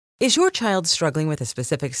Is your child struggling with a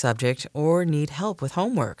specific subject or need help with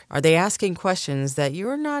homework? Are they asking questions that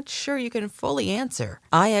you're not sure you can fully answer?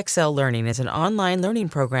 IXL Learning is an online learning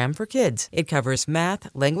program for kids. It covers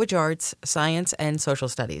math, language arts, science, and social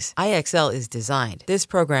studies. IXL is designed. This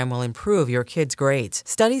program will improve your kids' grades.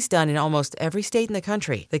 Studies done in almost every state in the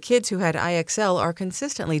country. The kids who had IXL are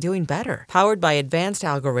consistently doing better. Powered by advanced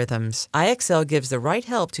algorithms, IXL gives the right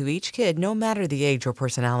help to each kid no matter the age or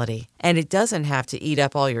personality. And it doesn't have to eat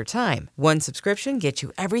up all your time. One subscription gets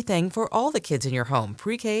you everything for all the kids in your home,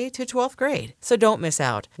 pre-K to 12th grade. So don't miss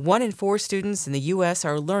out. 1 in 4 students in the U.S.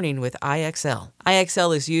 are learning with IXL.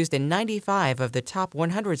 IXL is used in 95 of the top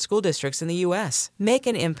 100 school districts in the U.S. Make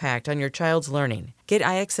an impact on your child's learning. Get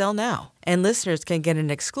IXL now. And listeners can get an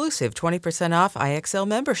exclusive 20% off IXL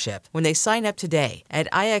membership when they sign up today at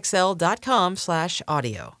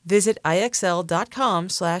IXL.com/audio. Visit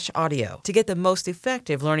IXL.com/audio to get the most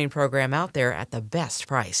effective learning program out there at the best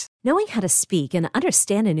price. Knowing how to speak and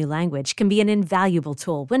understand a new language can be an invaluable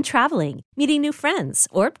tool when traveling, meeting new friends,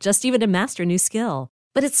 or just even to master a new skill.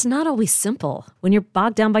 But it's not always simple when you're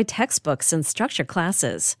bogged down by textbooks and structured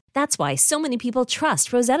classes. That's why so many people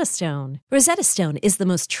trust Rosetta Stone. Rosetta Stone is the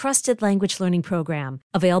most trusted language learning program,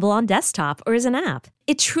 available on desktop or as an app.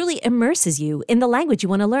 It truly immerses you in the language you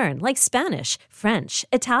want to learn, like Spanish, French,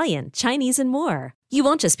 Italian, Chinese, and more. You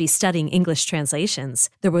won't just be studying English translations.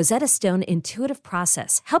 The Rosetta Stone intuitive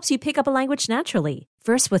process helps you pick up a language naturally,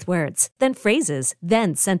 first with words, then phrases,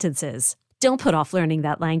 then sentences. Don't put off learning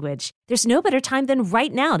that language. There's no better time than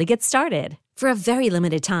right now to get started. For a very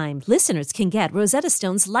limited time, listeners can get Rosetta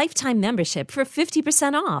Stone's lifetime membership for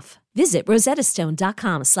 50% off. Visit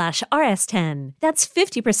rosettastone.com/rs10. That's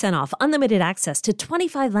 50% off unlimited access to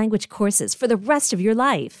 25 language courses for the rest of your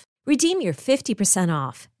life. Redeem your 50%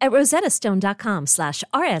 off at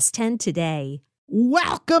rosettastone.com/rs10 today.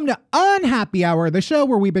 Welcome to Unhappy Hour, the show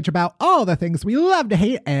where we bitch about all the things we love to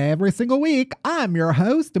hate every single week. I'm your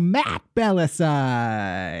host, Matt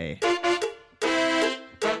Belisai.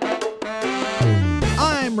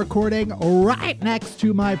 I'm recording right next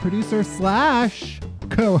to my producer /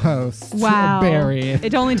 co-host, Barry.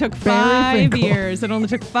 It only took 5 years. It only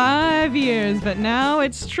took 5 years, but now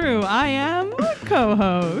it's true. I am a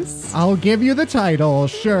co-host. I'll give you the title,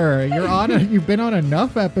 sure. You've been on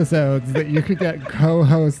enough episodes that you could get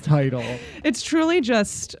co-host title. It's truly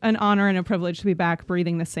just an honor and a privilege to be back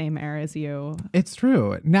breathing the same air as you. It's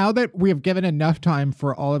true. Now that we have given enough time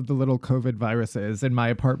for all of the little COVID viruses in my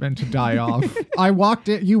apartment to die off,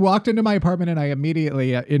 you walked into my apartment and I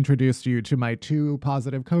immediately introduced you to my 2 positive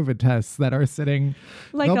COVID tests that are sitting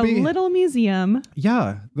like a little museum.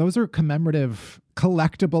 Yeah, those are commemorative,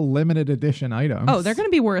 collectible, limited edition items. Oh, they're going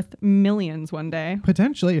to be worth millions one day.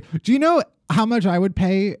 Potentially. Do you know how much I would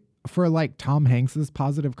pay for like Tom Hanks's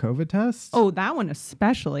positive COVID test? Oh, that one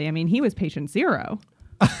especially. I mean, he was patient 0.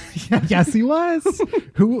 Yes, he was.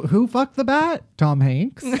 Who fucked the bat? Tom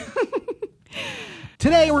Hanks.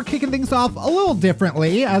 Today, we're kicking things off a little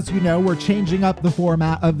differently. As you know, we're changing up the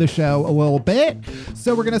format of the show a little bit.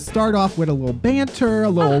 So we're going to start off with a little banter, a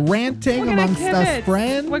little ranting amongst us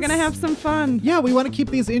friends. We're going to have some fun. Yeah, we want to keep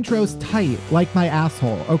these intros tight, like my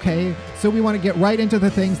asshole, okay? So we want to get right into the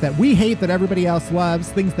things that we hate that everybody else loves,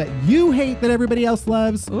 things that you hate that everybody else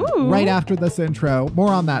loves, right after this intro.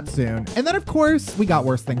 More on that soon. And then, of course, we got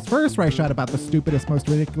Worst Things First, where I shout about the stupidest, most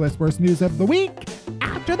ridiculous, worst news of the week.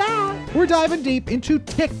 After that, we're diving deep into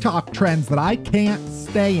TikTok trends that I can't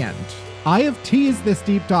stand. I have teased this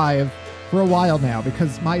deep dive for a while now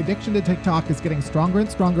because my addiction to TikTok is getting stronger and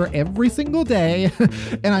stronger every single day,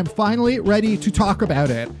 and I'm finally ready to talk about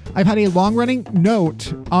it. I've had a long-running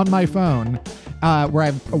note on my phone where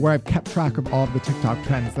I've kept track of all of the TikTok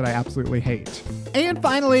trends that I absolutely hate. And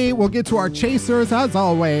finally, we'll get to our chasers, as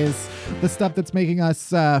always, the stuff that's making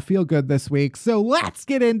us feel good this week. So let's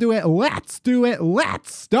get into it. Let's do it.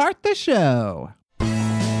 Let's start the show.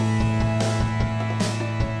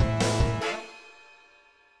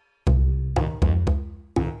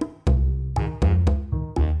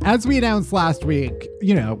 As we announced last week,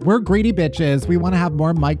 we're greedy bitches. We want to have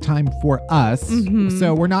more mic time for us. Mm-hmm.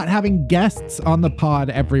 So we're not having guests on the pod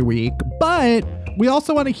every week, but we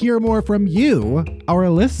also want to hear more from you, our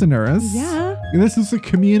listeners. Yeah. This is a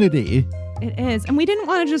community. It is. And we didn't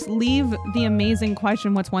want to just leave the amazing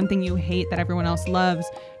question, what's one thing you hate that everyone else loves,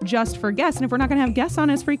 just for guests. And if we're not going to have guests on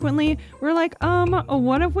as frequently, we're like,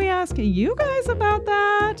 what if we ask you guys about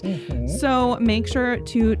that? Mm-hmm. So make sure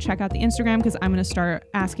to check out the Instagram because I'm going to start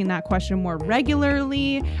asking that question more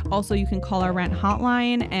regularly. Also, you can call our rant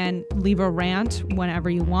hotline and leave a rant whenever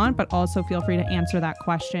you want, but also feel free to answer that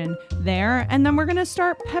question there. And then we're going to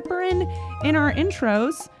start peppering in our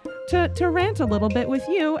intros to rant a little bit with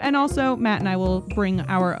you. And also, Matt and I will bring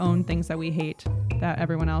our own things that we hate that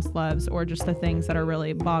everyone else loves, or just the things that are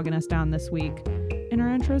really bogging us down this week in our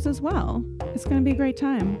intros as well. It's going to be a great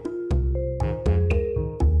time.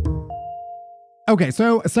 Okay,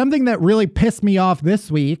 so something that really pissed me off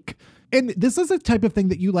this week, and this is a type of thing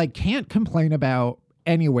that you like can't complain about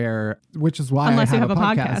anywhere, which is why unless I you have a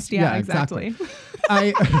podcast. Yeah, exactly.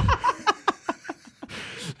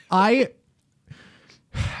 I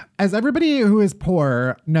as everybody who is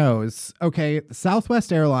poor knows, okay,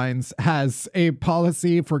 Southwest Airlines has a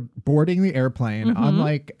policy for boarding the airplane,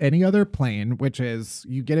 unlike any other plane, which is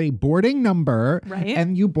you get a boarding number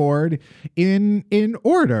and you board in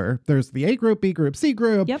order. There's the A group, B group, C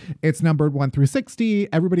group. Yep. It's numbered 1 through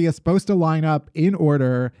 60. Everybody is supposed to line up in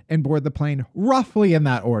order and board the plane roughly in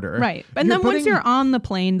that order. Right. And then once you're on the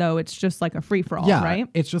plane, though, it's just like a free-for-all, right?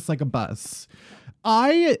 It's just like a bus.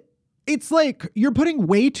 It's like you're putting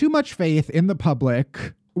way too much faith in the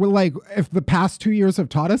public. Well, like, if the past 2 years have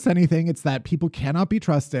taught us anything, it's that people cannot be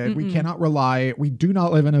trusted. We cannot rely. We do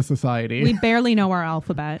not live in a society. We barely know our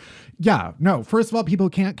alphabet. Yeah, no. First of all, people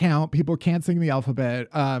can't count. People can't sing the alphabet.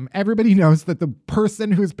 Everybody knows that the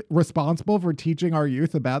person who's responsible for teaching our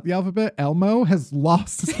youth about the alphabet, Elmo, has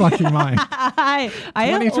lost his fucking mind. I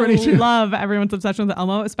love everyone's obsession with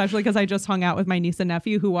Elmo, especially because I just hung out with my niece and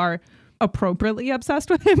nephew who are appropriately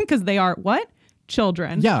obsessed with him because they are what?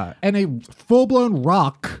 Children. Yeah. And a full-blown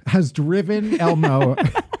rock has driven Elmo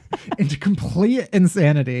into complete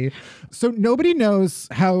insanity. So nobody knows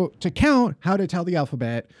how to count, how to tell the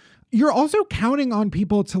alphabet. You're also counting on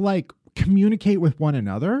people to like communicate with one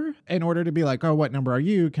another in order to be like, oh, what number are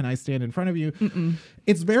you? Can I stand in front of you?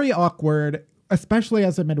 It's very awkward, especially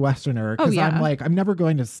as a Midwesterner, because I'm like, I'm never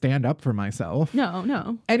going to stand up for myself.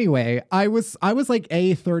 No. Anyway, I was like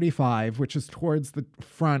A35, which is towards the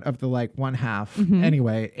front of the like one half.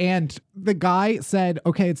 Anyway, and the guy said,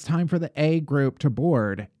 okay, it's time for the A group to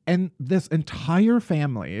board. And this entire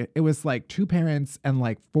family, it was like 2 parents and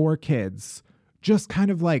like 4 kids, just kind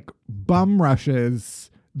of like bum rushes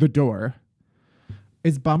the door.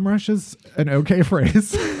 Is bum rushes an okay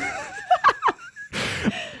phrase?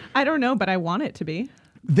 I don't know, but I want it to be.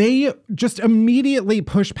 They just immediately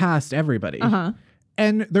push past everybody.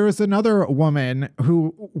 And there was another woman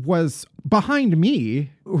who was behind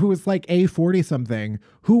me, who was like A40 something,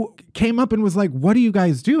 who came up and was like, what are you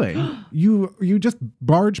guys doing? You just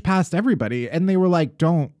barge past everybody. And they were like,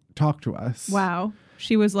 don't talk to us. Wow.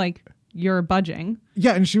 She was like, you're budging.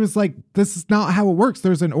 Yeah. And she was like, this is not how it works.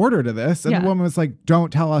 There's an order to this. And the woman was like,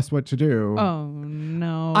 don't tell us what to do. Oh,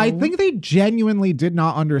 no. I think they genuinely did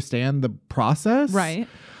not understand the process. Right.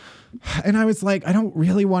 And I was like, I don't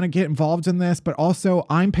really want to get involved in this, but also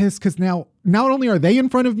I'm pissed because now not only are they in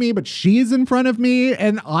front of me, but she's in front of me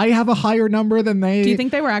and I have a higher number than they. Do you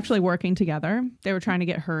think they were actually working together? They were trying to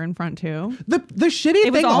get her in front too? The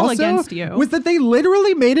shitty thing also against you. Was that they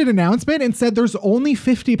literally made an announcement and said there's only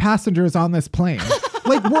 50 passengers on this plane.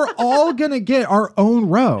 Like, we're all going to get our own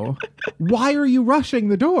row. Why are you rushing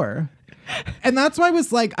the door? And that's why I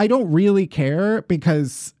was like, I don't really care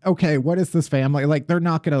because, okay, what is this family? Like, they're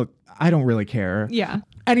not going to, I don't really care. Yeah.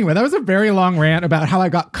 Anyway, that was a very long rant about how I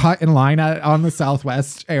got cut in line on the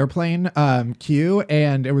Southwest airplane queue,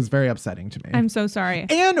 and it was very upsetting to me. I'm so sorry.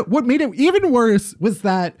 And what made it even worse was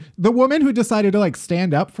that the woman who decided to like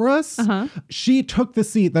stand up for us, she took the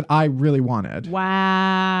seat that I really wanted.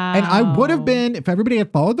 Wow. And I would have been, if everybody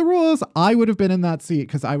had followed the rules, I would have been in that seat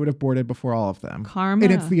because I would have boarded before all of them. Karma.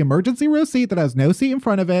 And it's the emergency row seat that has no seat in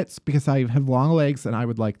front of it because I have long legs and I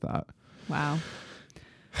would like that. Wow.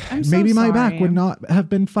 Maybe my back would not have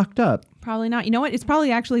been fucked up. Probably not. You know what? It's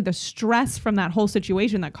probably actually the stress from that whole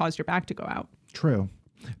situation that caused your back to go out. True.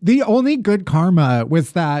 The only good karma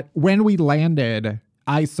was that when we landed,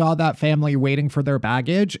 I saw that family waiting for their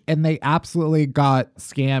baggage and they absolutely got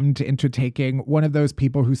scammed into taking one of those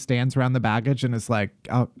people who stands around the baggage and is like,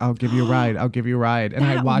 I'll give you a ride. I'll give you a ride. And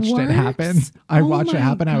I watched it happen. I watched it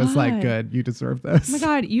happen. I was like, good, you deserve this. Oh my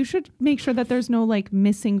God, you should make sure that there's no like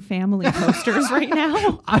missing family posters right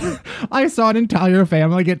now. I saw an entire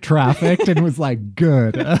family get trafficked and was like,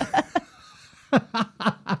 good.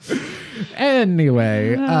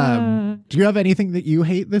 Anyway, do you have anything that you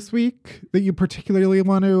hate this week that you particularly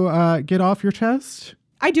want to get off your chest?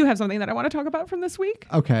 I do have something that I want to talk about from this week.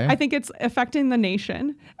 Okay. I think it's affecting the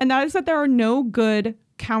nation. And that is that there are no good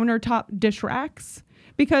countertop dish racks.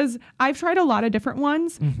 Because I've tried a lot of different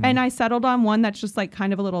ones and I settled on one that's just like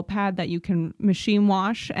kind of a little pad that you can machine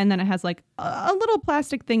wash. And then it has like a little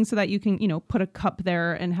plastic thing so that you can, put a cup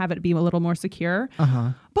there and have it be a little more secure.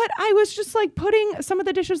 But I was just like putting some of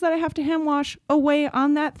the dishes that I have to hand wash away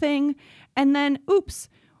on that thing. And then, oops,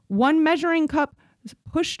 one measuring cup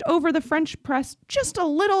pushed over the French press just a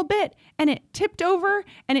little bit and it tipped over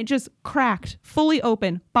and it just cracked, fully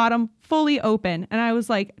open, bottom fully open. And I was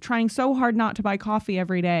like trying so hard not to buy coffee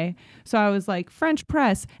every day. So I was like, French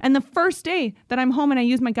press. And the first day that I'm home and I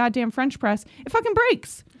use my goddamn French press, it fucking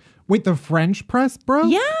breaks. Wait, the French press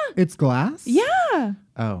broke? Yeah. It's glass? Yeah.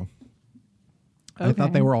 Oh. Okay. I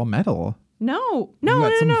thought they were all metal. No.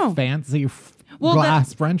 Fancy Well,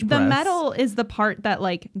 glass French press. The metal is the part that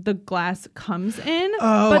like the glass comes in.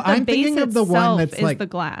 Oh, but the I'm base thinking of the one that's is like the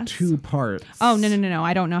glass. 2 parts. Oh, no.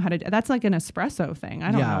 I don't know how to do that's like an espresso thing.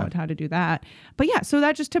 I don't know how to do that. But yeah, so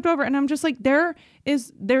that just tipped over and I'm just like,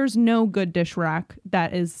 there's no good dish rack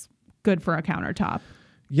that is good for a countertop.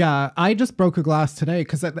 Yeah, I just broke a glass today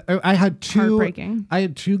because I had 2. Heartbreaking. I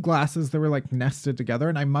had 2 glasses that were like nested together,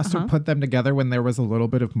 and I must have put them together when there was a little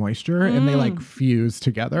bit of moisture, and they like fused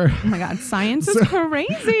together. Oh my God, science is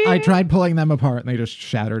crazy. I tried pulling them apart, and they just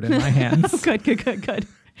shattered in my hands. Good.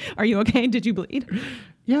 Are you okay? Did you bleed?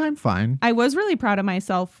 Yeah, I'm fine. I was really proud of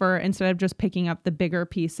myself for instead of just picking up the bigger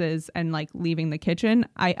pieces and like leaving the kitchen,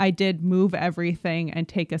 I did move everything and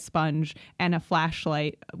take a sponge and a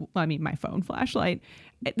flashlight. I mean, my phone flashlight.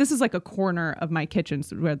 This is like a corner of my kitchen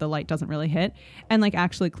where the light doesn't really hit, and like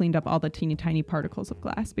actually cleaned up all the teeny tiny particles of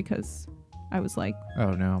glass because I was like,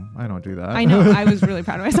 oh no, I don't do that. I know. I was really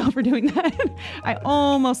proud of myself for doing that. I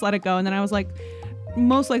almost let it go. And then I was like,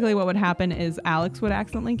 most likely what would happen is Alex would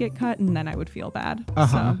accidentally get cut and then I would feel bad.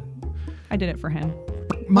 So I did it for him.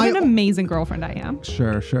 What an amazing girlfriend I am.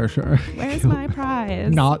 Sure. Where's my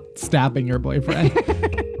prize? Not stabbing your boyfriend.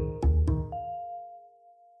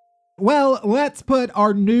 Well, let's put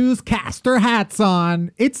our newscaster hats on.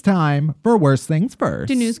 It's time for Worst Things First.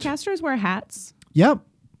 Do newscasters wear hats? Yep.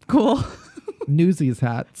 Cool. Newsies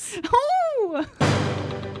hats. Oh!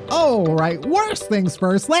 All right, worst things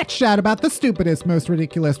first. Let's chat about the stupidest, most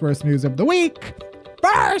ridiculous, worst news of the week.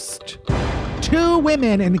 First, 2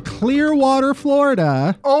 women in Clearwater,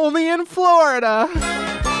 Florida. Only in Florida.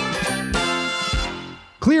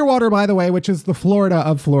 Clearwater, by the way, which is the Florida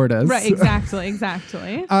of Floridas. Right, exactly.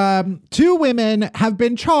 2 women have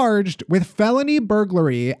been charged with felony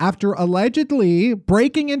burglary after allegedly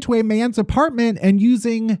breaking into a man's apartment and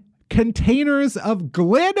using containers of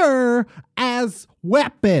glitter as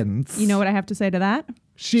weapons. You know what I have to say to that?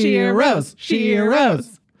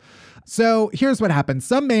 Cheeros. So here's what happened.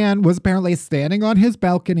 Some man was apparently standing on his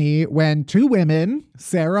balcony when 2 women,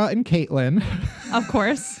 Sarah and Caitlin. Of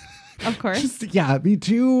course. The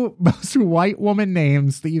 2 most white woman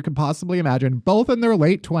names that you could possibly imagine, both in their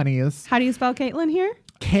late 20s. How do you spell Caitlin here?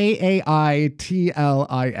 Kaitlin.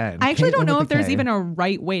 I actually don't know if there's even a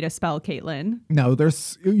right way to spell Caitlin. No,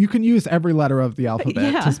 you can use every letter of the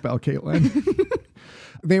alphabet to spell Caitlin.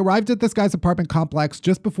 They arrived at this guy's apartment complex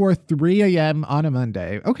just before 3 a.m. on a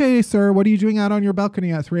Monday. Okay, sir, what are you doing out on your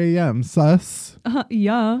balcony at 3 a.m., sus?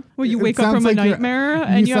 Yeah. Well, you wake up from a nightmare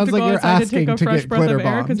and you have to go outside to take a fresh breath of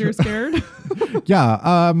air because you're scared.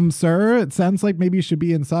 Yeah, sir, it sounds like maybe you should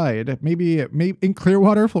be inside. Maybe in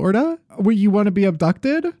Clearwater, Florida, where you want to be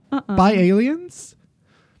abducted by aliens?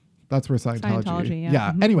 That's where Scientology.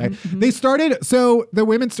 Yeah. Anyway, the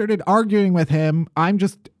women started arguing with him. I'm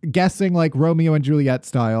just guessing like Romeo and Juliet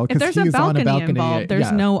style. If there's a balcony involved,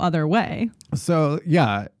 there's no other way. So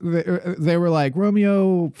yeah, they were like,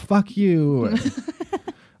 Romeo, fuck you.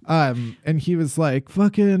 And he was like,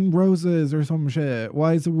 fucking roses or some shit.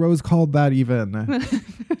 Why is a rose called that even?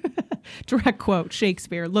 Direct quote,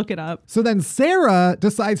 Shakespeare. Look it up. So then Sarah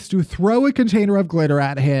decides to throw a container of glitter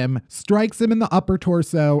at him, strikes him in the upper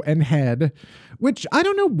torso and head, which I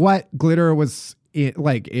don't know what glitter was in.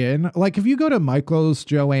 Like if you go to Michael's,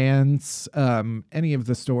 Joann's, any of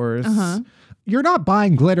the stores, you're not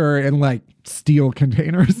buying glitter in like steel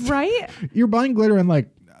containers. Right? You're buying glitter in like,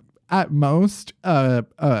 at most,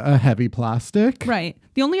 a heavy plastic. Right.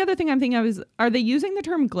 The only other thing I'm thinking of is, are they using the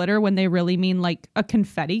term glitter when they really mean like a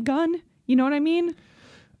confetti gun? You know what I mean?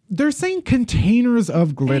 They're saying containers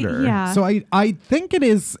of glitter. Yeah. So I think it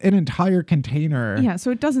is an entire container. Yeah. So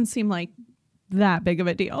it doesn't seem like that big of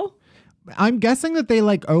a deal. I'm guessing that they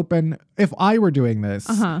like open, if I were doing this,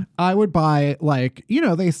 I would buy like,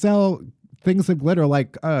 they sell things of glitter,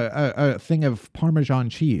 like a thing of Parmesan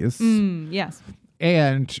cheese. Yes.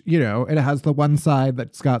 And, it has the one side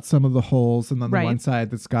that's got some of the holes and then the one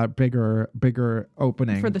side that's got bigger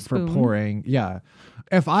opening for the spoon. For pouring. Yeah.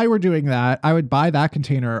 If I were doing that, I would buy that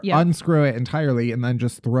container, unscrew it entirely, and then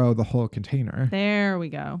just throw the whole container. There we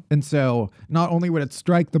go. And so not only would it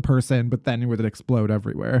strike the person, but then it would explode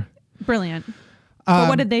everywhere. Brilliant. But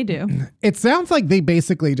what did they do? It sounds like they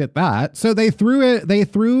basically did that. So they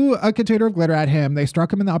threw a container of glitter at him. They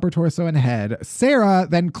struck him in the upper torso and head. Sarah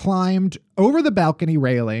then climbed over the balcony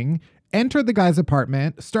railing, entered the guy's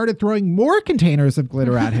apartment, started throwing more containers of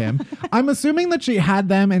glitter at him. I'm assuming that she had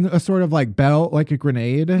them in a sort of like belt, like a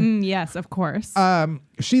grenade. Yes, of course.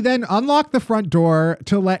 She then unlocked the front door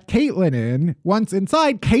to let Caitlin in. Once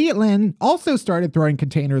inside, Caitlin also started throwing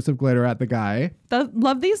containers of glitter at the guy.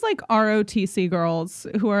 Love these like ROTC girls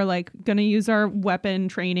who are like going to use our weapon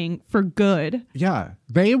training for good. Yeah.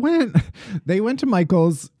 They went to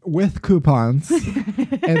Michael's with coupons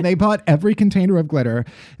and they bought every container of glitter.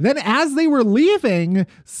 Then as they were leaving,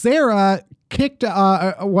 Sarah kicked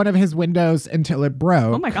one of his windows until it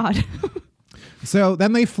broke. Oh my God. So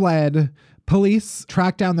then they fled. Police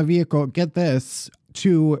tracked down the vehicle, get this,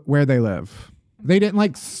 to where they live. They didn't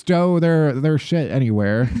like stow their shit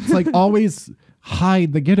anywhere. It's like always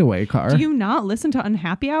hide the getaway car. Do you not listen to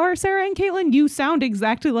Unhappy Hour, Sarah and Caitlin? You sound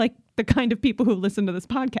exactly like the kind of people who listen to this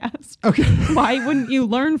podcast. Okay. Why wouldn't you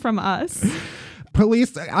learn from us?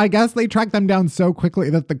 Police, I guess they tracked them down so quickly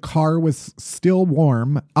that the car was still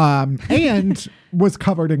warm and was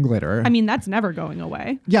covered in glitter. I mean, that's never going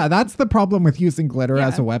away. Yeah, that's the problem with using glitter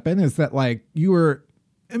as a weapon, is that like you were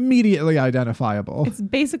immediately identifiable. It's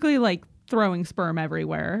basically like throwing sperm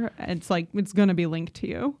everywhere. It's like it's going to be linked to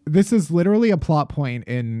you. This is literally a plot point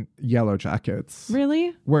in Yellow Jackets.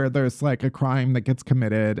 Really? Where there's like a crime that gets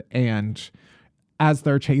committed, and as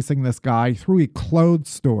they're chasing this guy through a clothes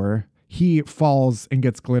store, he falls and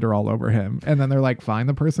gets glitter all over him. And then they're like, find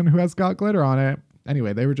the person who has got glitter on it.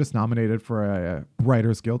 Anyway, they were just nominated for a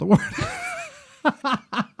Writers Guild Award.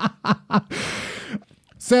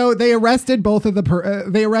 So they arrested both of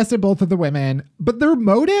the women, but their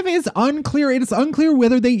motive is unclear. It is unclear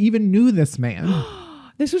whether they even knew this man.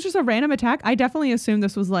 This was just a random attack. I definitely assumed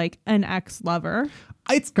this was like an ex-lover.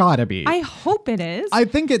 It's gotta be. I hope it is. I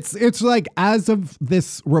think it's like, as of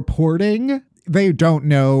this reporting, they don't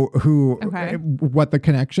know what the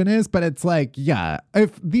connection is, but it's like, yeah,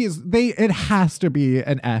 it has to be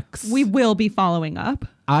an ex. We will be following up.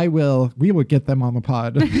 We will get them on the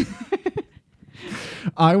pod.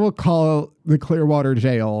 I will call the Clearwater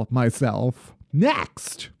Jail myself.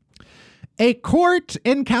 Next, a court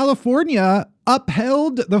in California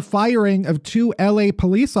upheld the firing of 2 LA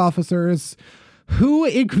police officers who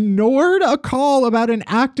ignored a call about an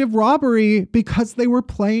active robbery because they were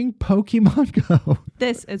playing Pokemon Go.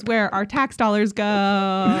 This is where our tax dollars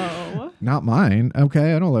go. Not mine.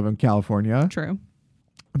 Okay, I don't live in California. True.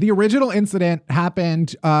 The original incident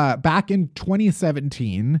happened back in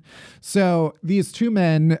 2017. So these 2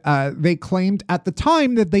 men, they claimed at the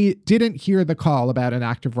time that they didn't hear the call about an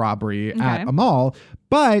active robbery at a mall,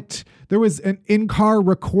 but there was an in-car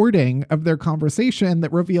recording of their conversation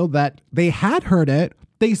that revealed that they had heard it.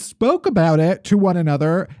 They spoke about it to one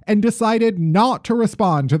another and decided not to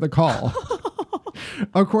respond to the call.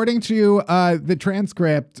 According to the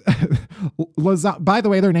transcript, by the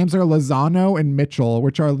way, their names are Lozano and Mitchell,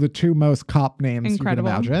 which are the 2 most cop names Incredible.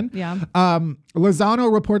 You can imagine. Yeah.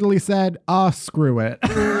 Lozano reportedly said, screw it.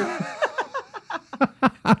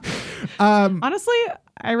 Honestly,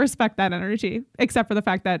 I respect that energy, except for the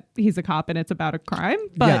fact that he's a cop and it's about a crime.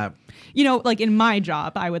 But, you know, like in my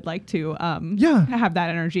job, I would like to have that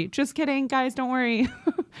energy. Just kidding, guys. Don't worry.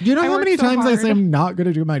 You know how many times I say I'm not going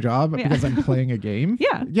to do my job because I'm playing a game?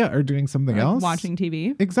 Yeah, or doing something else. Watching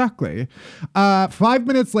TV. Exactly. 5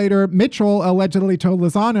 minutes later, Mitchell allegedly told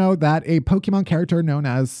Lozano that a Pokemon character known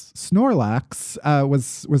as Snorlax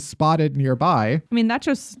was spotted nearby. I mean, that's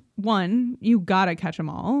just 1, you gotta catch them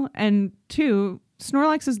all. And 2,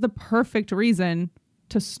 Snorlax is the perfect reason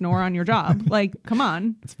to snore on your job. Like, come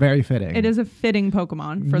on. It's very fitting. It is a fitting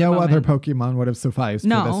Pokemon for the No moment. other Pokemon would have sufficed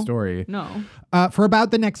for this story. No. For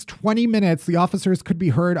about the next 20 minutes, the officers could be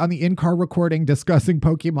heard on the in-car recording discussing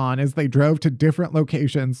Pokemon as they drove to different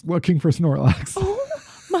locations looking for Snorlax. Oh,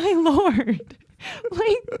 my Lord.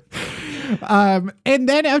 And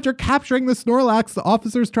then after capturing the Snorlax, the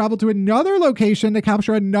officers traveled to another location to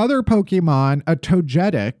capture another Pokemon, a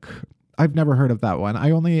Togetic. I've never heard of that one.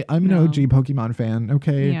 I'm an OG Pokemon fan.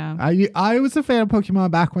 Okay. Yeah. I was a fan of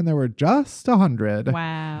Pokemon back when there were just 100.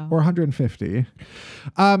 Wow. Or 150.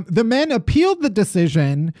 The men appealed the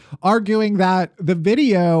decision, arguing that the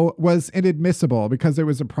video was inadmissible because it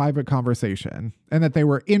was a private conversation and that they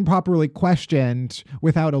were improperly questioned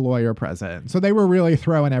without a lawyer present. So they were really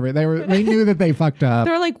throwing everything. They knew that they fucked up.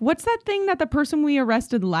 They're like, what's that thing that the person we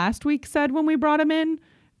arrested last week said when we brought him in?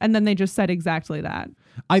 And then they just said exactly that.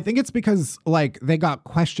 I think it's because like they got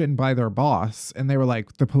questioned by their boss and they were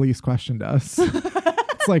like, the police questioned us.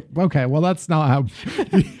 It's like, okay, well, that's not how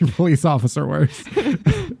the police officer works.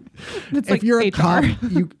 It's If you're a HR. cop,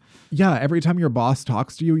 every time your boss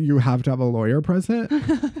talks to you, you have to have a lawyer present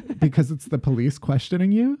because it's the police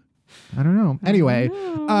questioning you. I don't know. Anyway,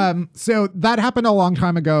 so that happened a long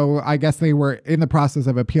time ago. I guess they were in the process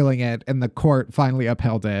of appealing it, and the court finally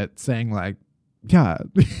upheld it, saying like, yeah,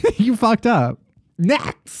 you fucked up.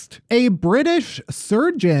 Next, a British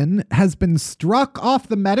surgeon has been struck off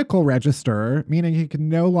the medical register, meaning he can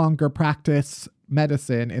no longer practice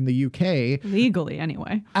medicine in the UK. Legally,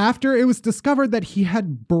 anyway. After it was discovered that he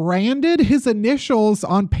had branded his initials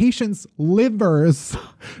on patients' livers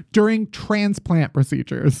during transplant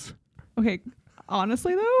procedures. Okay,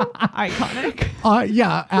 honestly though, iconic.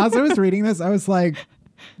 Yeah, as I was reading this, I was like,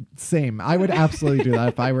 same. I would absolutely do that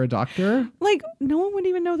if I were a doctor. Like, no one would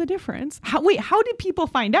even know the difference. How did people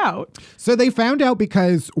find out? So they found out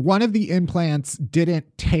because one of the implants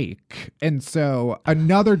didn't take. And so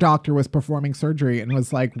another doctor was performing surgery and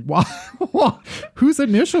was like, what? Whose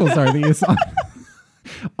initials are these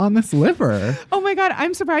on this liver? Oh my God,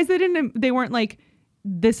 I'm surprised they weren't like,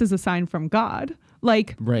 this is a sign from God.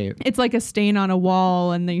 Like, right. It's like a stain on a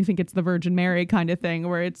wall and then you think it's the Virgin Mary kind of thing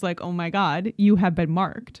where it's like, oh my God, you have been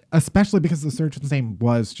marked. Especially because the surgeon's name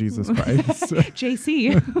was Jesus Christ.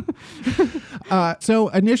 JC. So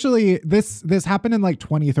initially this happened in like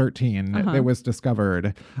 2013. It was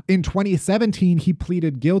discovered. In 2017, he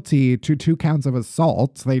pleaded guilty to 2 counts of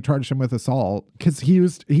assault. They charged him with assault because he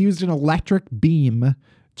used an electric beam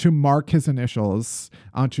to mark his initials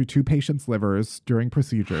onto 2 patients' livers during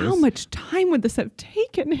procedures. How much time would this have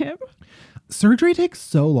taken him? Surgery takes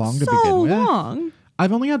so long to begin with. So long.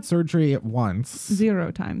 I've only had surgery once.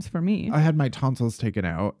 0 times for me. I had my tonsils taken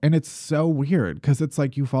out, and it's so weird because it's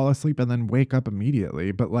like you fall asleep and then wake up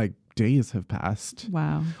immediately, but like days have passed.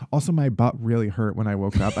 Wow. Also, my butt really hurt when I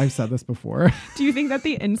woke up. I've said this before. Do you think that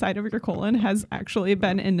the inside of your colon has actually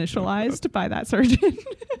been initialized by that surgeon?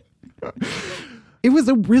 It was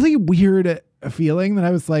a really weird feeling that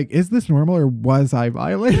I was like, is this normal or was I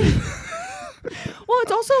violated? Well,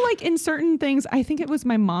 it's also like in certain things, I think it was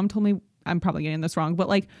my mom told me, I'm probably getting this wrong, but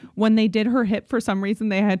like when they did her hip for some reason,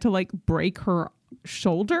 they had to like break her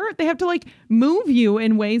shoulder. They have to like move you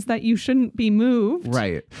in ways that you shouldn't be moved.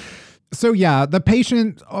 Right. So yeah,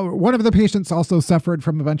 one of the patients also suffered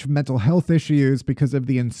from a bunch of mental health issues because of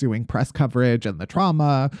the ensuing press coverage and the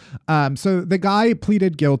trauma. So the guy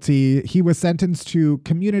pleaded guilty. He was sentenced to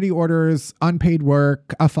community orders, unpaid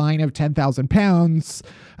work, a fine of £10,000,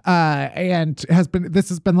 and this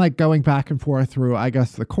has been like going back and forth through, I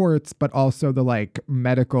guess, the courts, but also the like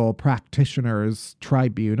medical practitioners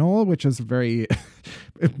tribunal, which is a very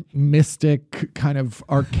mystic kind of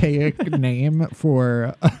archaic name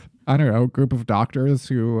for I don't know, a group of doctors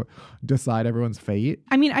who decide everyone's fate.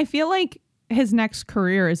 I mean, I feel like his next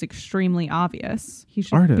career is extremely obvious. He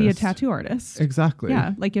should be a tattoo artist. Exactly.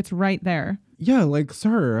 Yeah, like it's right there. Yeah, like,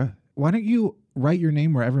 sir, why don't you write your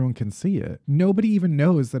name where everyone can see it? Nobody even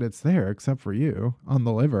knows that it's there except for you on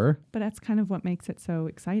the liver. But that's kind of what makes it so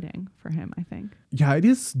exciting for him, I think. Yeah, it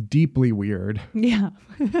is deeply weird. Yeah.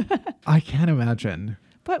 I can't imagine.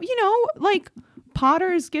 But, you know, like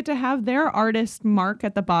potters get to have their artist mark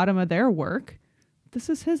at the bottom of their work. This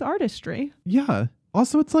is his artistry. Yeah.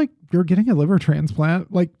 Also, it's like you're getting a liver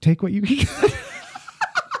transplant. Like, take what you can get.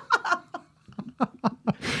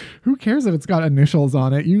 Who cares if it's got initials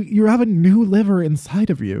on it? You have a new liver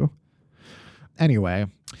inside of you. Anyway,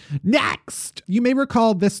 next, you may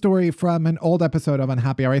recall this story from an old episode of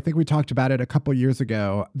Unhappy Hour. I think we talked about it a couple years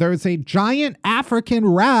ago. There's a giant African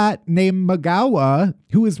rat named Magawa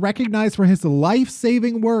who is recognized for his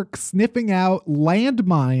life-saving work sniffing out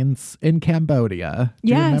landmines in Cambodia.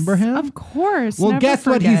 Do you remember him? Of course. Well, Never guess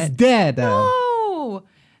what? forget. He's dead. No.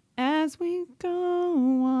 As we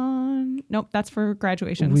go on. Nope, that's for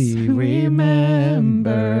graduations. We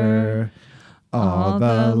remember all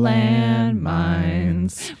the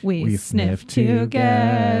landmines we sniffed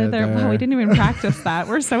together. Wow, we didn't even practice that.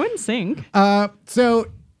 We're so in sync. So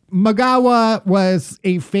Magawa was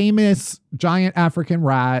a famous giant African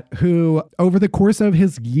rat who, over the course of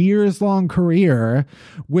his years-long career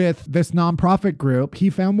with this nonprofit group, he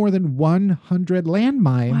found more than 100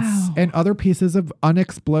 landmines and other pieces of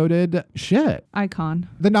unexploded shit. Icon.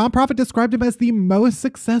 The nonprofit described him as the most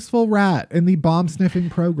successful rat in the bomb-sniffing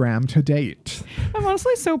program to date. I'm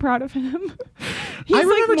honestly so proud of him. He's I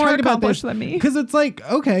remember like more talking about accomplished this than me. because it's like,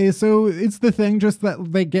 okay, so it's the thing just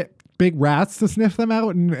that they get big rats to sniff them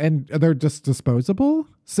out and they're just disposable.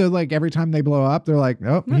 So like every time they blow up, they're like,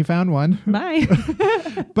 oh, he found one. Bye.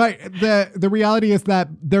 But the reality is that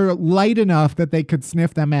they're light enough that they could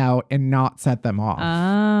sniff them out and not set them off.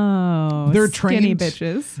 Oh, They're skinny trained.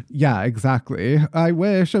 Bitches. Yeah, exactly. I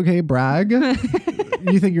wish. Okay, brag.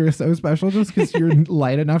 You think you're so special just because you're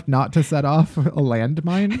light enough not to set off a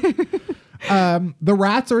landmine? The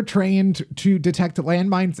rats are trained to detect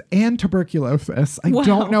landmines and tuberculosis. I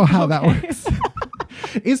don't know how that works.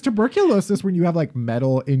 Is tuberculosis when you have like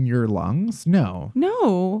metal in your lungs? No.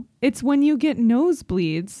 No, it's when you get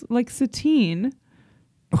nosebleeds, like Satine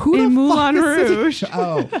Who in the fuck Moulin is Rouge.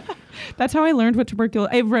 Oh, That's how I learned what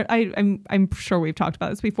tuberculosis. I'm sure we've talked about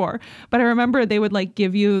this before, but I remember they would like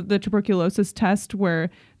give you the tuberculosis test where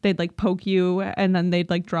they'd like poke you and then they'd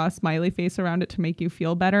like draw a smiley face around it to make you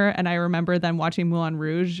feel better. And I remember then watching Moulin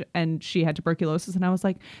Rouge and she had tuberculosis and I was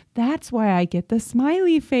like, that's why I get the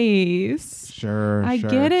smiley face. sure. I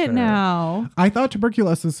get it now. I thought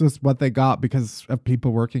tuberculosis was what they got because of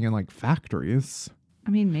people working in like factories. I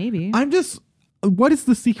mean, maybe. What is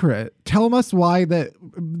the secret? Tell us why that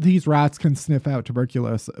these rats can sniff out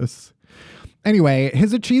tuberculosis. Anyway,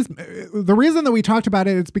 his achievement, the reason that we talked about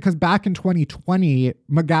it is because back in 2020,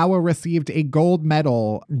 Magawa received a gold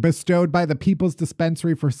medal bestowed by the People's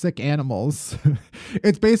Dispensary for Sick Animals.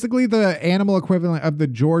 It's basically the animal equivalent of the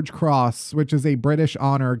George Cross, which is a British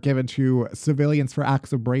honor given to civilians for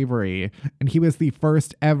acts of bravery. And he was the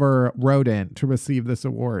first ever rodent to receive this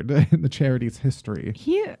award in the charity's history.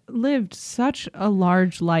 He lived such a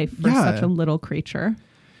large life for such a little creature.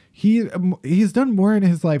 He's done more in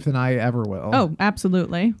his life than I ever will. Oh,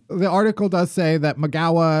 absolutely. The article does say that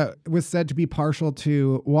Magawa was said to be partial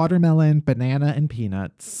to watermelon, banana, and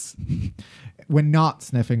peanuts when not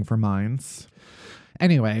sniffing for mines.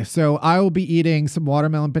 Anyway, so I will be eating some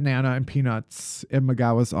watermelon, banana, and peanuts in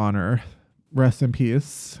Magawa's honor. Rest in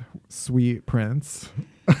peace, sweet prince.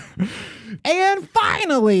 And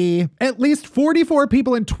finally, at least 44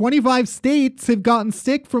 people in 25 states have gotten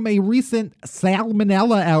sick from a recent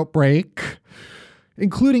salmonella outbreak,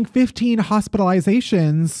 including 15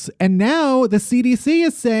 hospitalizations. And now the CDC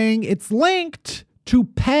is saying it's linked to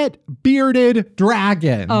pet bearded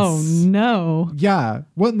dragons. Oh, no. Yeah.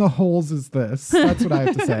 What in the holes is this? That's what I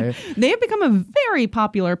have to say. They have become a very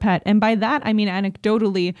popular pet. And by that, I mean,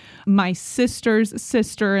 anecdotally, my sister's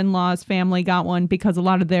sister-in-law's family got one because a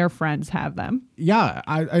lot of their friends have them. Yeah.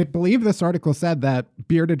 I believe this article said that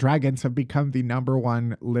bearded dragons have become the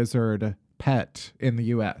 #1 lizard pet in the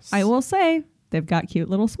U.S. I will say they've got cute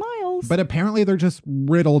little smiles. But apparently they're just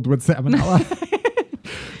riddled with salmonella.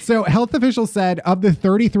 So health officials said of the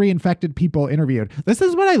 33 infected people interviewed, this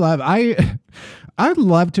is what I love. I'd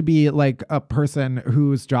love to be like a person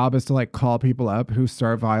whose job is to like call people up who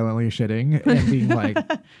start violently shitting and being like,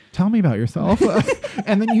 tell me about yourself.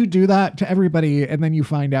 And then you do that to everybody and then you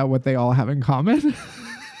find out what they all have in common.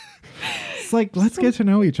 It's like, let's get to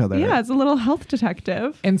know each other. Yeah, it's a little health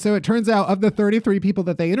detective. And so it turns out of the 33 people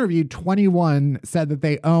that they interviewed, 21 said that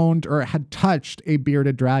they owned or had touched a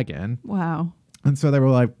bearded dragon. Wow. And so they were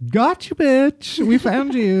like, got you, bitch. We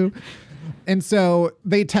found you. And so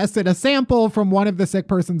they tested a sample from one of the sick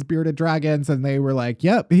person's bearded dragons and they were like,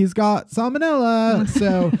 yep, he's got salmonella.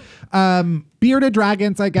 So bearded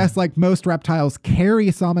dragons, I guess, like most reptiles, carry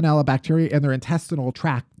salmonella bacteria in their intestinal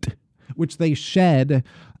tract, which they shed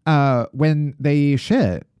when they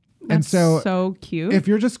shit. And so cute. If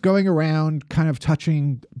you're just going around kind of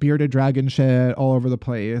touching bearded dragon shit all over the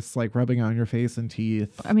place, like rubbing it on your face and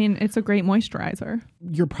teeth. I mean, it's a great moisturizer.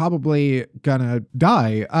 You're probably gonna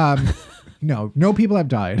die. No people have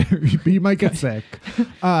died. You might get sick.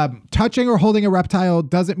 Touching or holding a reptile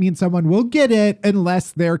doesn't mean someone will get it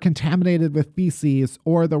unless they're contaminated with feces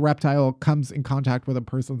or the reptile comes in contact with a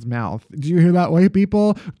person's mouth. Do you hear that, white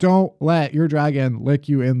people? Don't let your dragon lick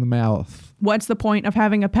you in the mouth. What's the point of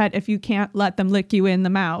having a pet if you can't let them lick you in the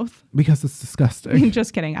mouth? Because it's disgusting.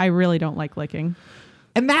 Just kidding. I really don't like licking.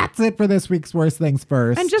 And that's it for this week's Worst Things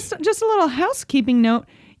First. And just a little housekeeping note.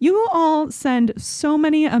 You all send so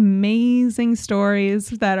many amazing stories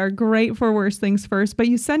that are great for Worst Things First, but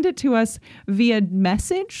you send it to us via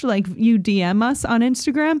message, like you DM us on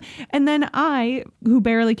Instagram. And then I, who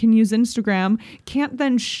barely can use Instagram, can't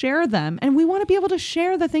then share them. And we want to be able to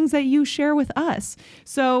share the things that you share with us.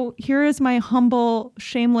 So here is my humble,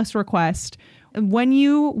 shameless request. When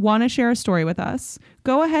you want to share a story with us,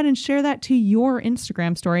 go ahead and share that to your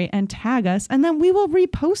Instagram story and tag us, and then we will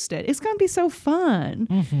repost it. It's going to be so fun.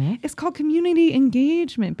 It's called community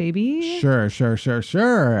engagement, baby. Sure.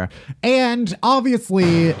 And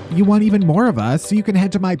obviously, you want even more of us, so you can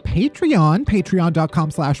head to my Patreon,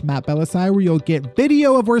 patreon.com/Matt Bellassai, where you'll get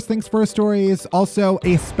video of Worst Things First stories, also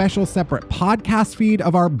a special separate podcast feed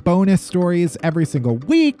of our bonus stories every single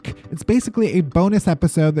week. It's basically a bonus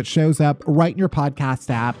episode that shows up right in your podcast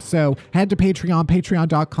app. So head to Patreon,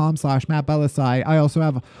 patreon.com/Matt Bellassai. I also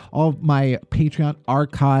have all of my Patreon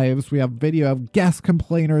archives. We have video of guest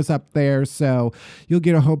complainers up there, so you'll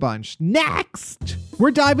get a whole bunch. Next,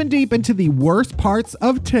 we're diving deep into the worst parts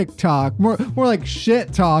of TikTok. More like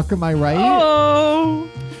shit talk, am I right? Oh!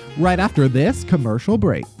 Right after this commercial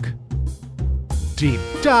break. Deep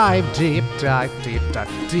dive, deep dive, deep dive,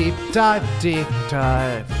 deep dive, deep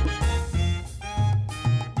dive.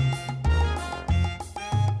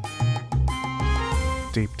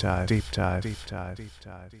 Deep dive, deep dive, deep dive, deep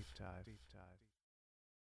dive, deep dive, deep dive.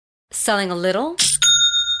 Selling a little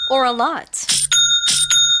or a lot?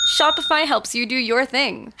 Shopify helps you do your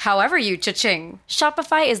thing, however you cha-ching.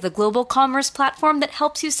 Shopify is the global commerce platform that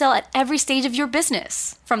helps you sell at every stage of your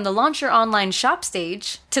business. From the launch your online shop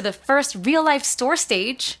stage, to the first real-life store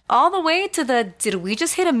stage, all the way to the did we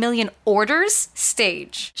just hit 1 million orders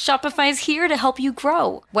stage. Shopify's here to help you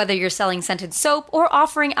grow. Whether you're selling scented soap or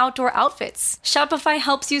offering outdoor outfits, Shopify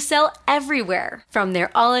helps you sell everywhere. From their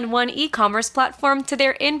all-in-one e-commerce platform to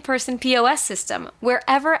their in-person POS system,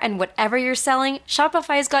 wherever and whatever you're selling,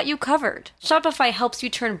 Shopify's got you covered. Shopify helps you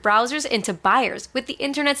turn browsers into buyers with the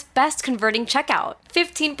internet's best converting checkout.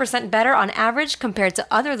 15% better on average compared to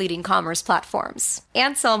other leading commerce platforms.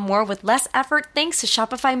 And sell more with less effort thanks to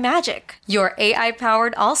Shopify Magic, your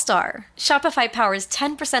AI-powered all-star. Shopify powers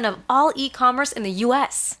 10% of all e-commerce in the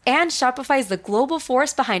US. And Shopify is the global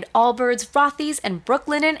force behind Allbirds, Rothy's, and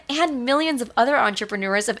Brooklinen, and millions of other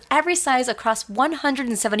entrepreneurs of every size across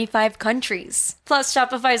 175 countries. Plus,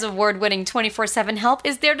 Shopify's award-winning 24/7 help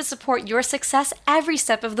is there to support your success every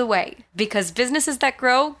step of the way. Because businesses that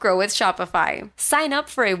grow with Shopify. Sign up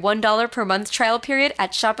for a $1 per month trial period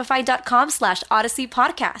at shopify.com/Odyssey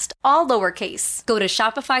Podcast, all lowercase. Go to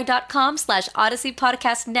shopify.com/Odyssey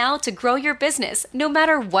Podcast now to grow your business, no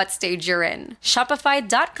matter what stage you're in.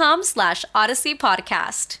 Shopify.com/Odyssey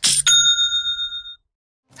Podcast.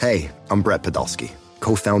 Hey, I'm Brett Podolsky,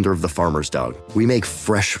 co-founder of The Farmer's Dog. We make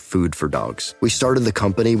fresh food for dogs. We started the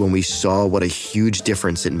company when we saw what a huge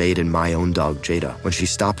difference it made in my own dog, Jada, when she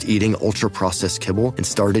stopped eating ultra-processed kibble and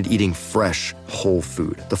started eating fresh, whole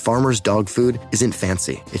food. The Farmer's Dog food isn't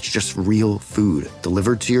fancy. It's just real food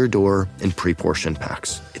delivered to your door in pre-portioned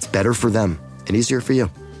packs. It's better for them and easier for you.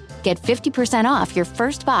 Get 50% off your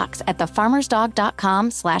first box at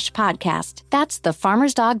thefarmersdog.com/podcast. That's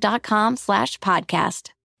thefarmersdog.com/podcast.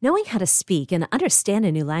 Knowing how to speak and understand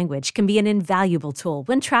a new language can be an invaluable tool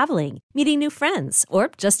when traveling, meeting new friends, or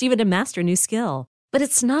just even to master a new skill. But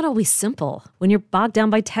it's not always simple when you're bogged down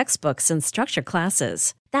by textbooks and structure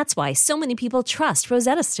classes. That's why so many people trust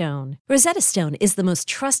Rosetta Stone. Rosetta Stone is the most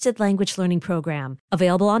trusted language learning program,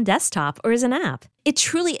 available on desktop or as an app. It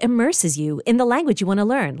truly immerses you in the language you want to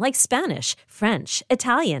learn, like Spanish, French,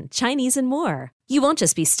 Italian, Chinese, and more. You won't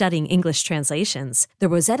just be studying English translations. The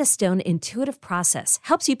Rosetta Stone intuitive process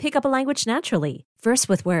helps you pick up a language naturally, first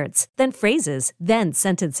with words, then phrases, then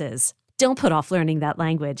sentences. Don't put off learning that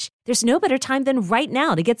language. There's no better time than right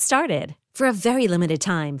now to get started. For a very limited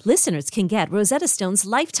time, listeners can get Rosetta Stone's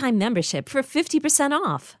lifetime membership for 50%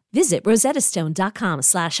 off. Visit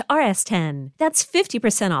rosettastone.com/rs10. That's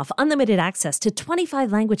 50% off unlimited access to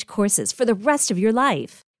 25 language courses for the rest of your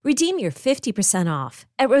life. Redeem your 50% off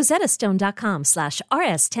at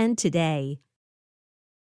rosettastone.com/rs10 today.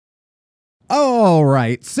 All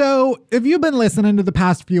right. So if you've been listening to the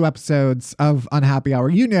past few episodes of Unhappy Hour,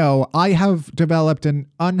 you know I have developed an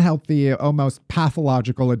unhealthy, almost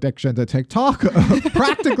pathological addiction to TikTok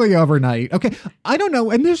practically overnight. Okay. I don't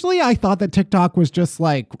know. Initially, I thought that TikTok was just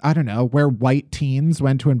like, I don't know, where white teens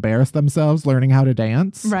went to embarrass themselves learning how to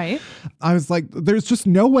dance. Right. I was like, there's just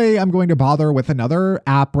no way I'm going to bother with another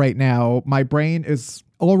app right now. My brain is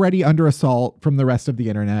already under assault from the rest of the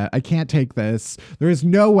internet. I can't take this. There is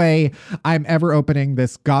no way I'm ever opening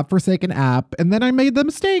this godforsaken app. And then I made the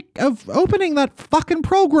mistake of opening that fucking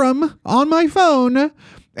program on my phone.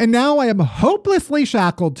 And now I am hopelessly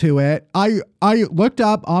shackled to it. I looked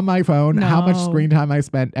up on my phone how much screen time I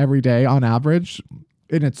spent every day on average.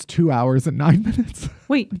 And it's 2 hours and 9 minutes.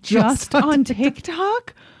 Wait, just on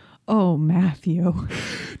TikTok? Oh, Matthew.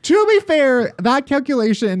 To be fair, that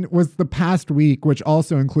calculation was the past week, which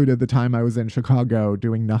also included the time I was in Chicago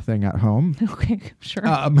doing nothing at home. Okay, sure.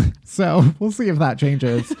 So we'll see if that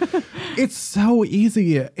changes. It's so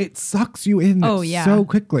easy. It sucks you in so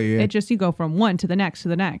quickly. It just, you go from one to the next to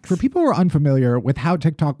the next. For people who are unfamiliar with how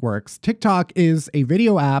TikTok works, TikTok is a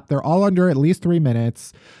video app. They're all under at least 3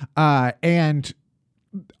 minutes. And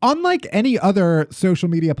unlike any other social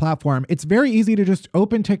media platform, it's very easy to just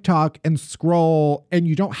open TikTok and scroll, and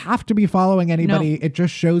you don't have to be following anybody. It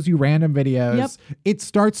just shows you random videos. Yep. It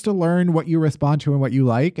starts to learn what you respond to and what you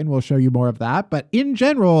like, and we'll show you more of that. But in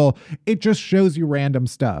general, it just shows you random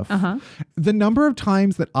stuff. The number of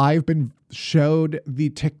times that I've been showed the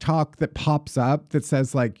TikTok that pops up that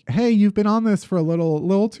says like, hey, you've been on this for a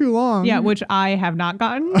little too long. Yeah, which I have not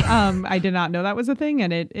gotten. I did not know that was a thing,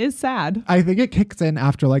 and it is sad. I think it kicks in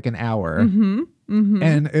after like an hour.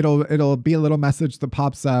 And it'll be a little message that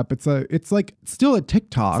pops up. It's like still a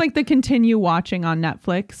TikTok. It's like the continue watching on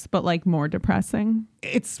Netflix, but like more depressing.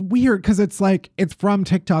 It's weird because it's like it's from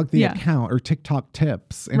TikTok the account or TikTok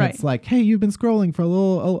tips, and it's like, hey, you've been scrolling for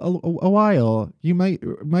a while. You might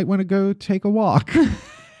want to go take a walk.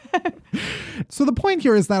 So the point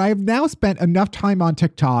here is that I've now spent enough time on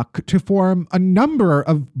TikTok to form a number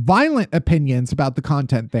of violent opinions about the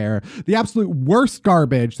content there, the absolute worst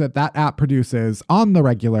garbage that app produces on the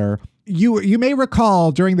regular. You may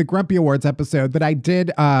recall during the Grumpy Awards episode that I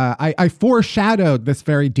did, I foreshadowed this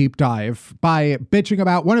very deep dive by bitching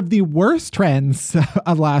about one of the worst trends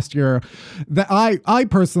of last year that I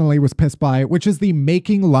personally was pissed by, which is the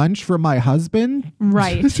making lunch for my husband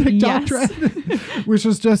TikTok trend, which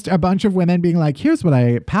is just a bunch of women being like, here's what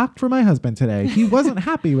I packed for my husband today. He wasn't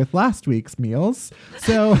happy with last week's meals,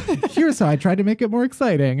 so here's how I tried to make it more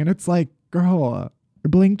exciting. And it's like, girl,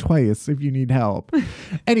 blink twice if you need help.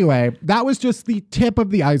 Anyway, that was just the tip of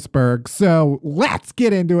the iceberg. So let's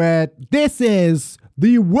get into it. This is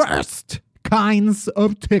the worst kinds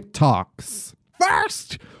of TikToks.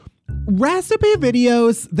 First, recipe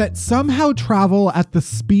videos that somehow travel at the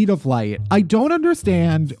speed of light. I don't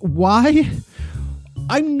understand why.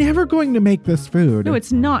 I'm never going to make this food. No,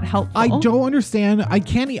 it's not helpful. I don't understand. I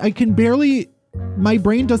can barely. My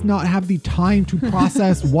brain does not have the time to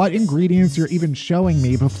process what ingredients you're even showing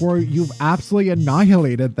me before you've absolutely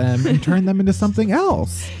annihilated them and turned them into something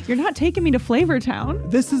else. You're not taking me to Flavor Town.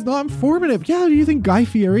 This is not informative. Yeah, do you think Guy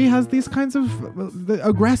Fieri has these kinds of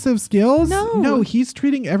aggressive skills? No, he's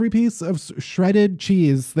treating every piece of shredded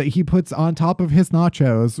cheese that he puts on top of his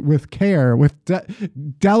nachos with care, with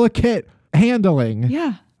delicate handling.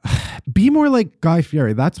 Yeah. Be more like Guy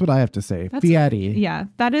Fieri. That's what I have to say. Fieri. Yeah,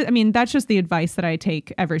 that's just the advice that I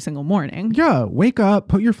take every single morning. Yeah, wake up,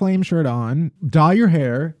 put your flame shirt on, dye your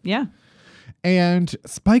hair. Yeah. And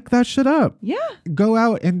spike that shit up. Yeah. Go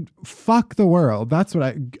out and fuck the world. That's what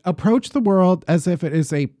I approach the world as if it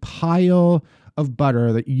is a pile of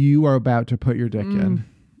butter that you are about to put your dick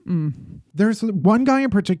in. There's one guy in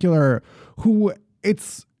particular who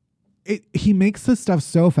he makes this stuff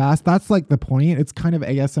so fast. That's like the point. It's kind of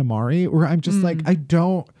ASMR-y where I'm just like,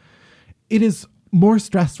 it is more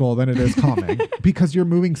stressful than it is calming because you're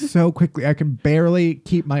moving so quickly. I can barely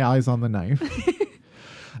keep my eyes on the knife.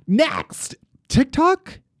 Next,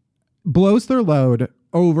 TikTok blows their load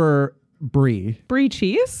over brie. Brie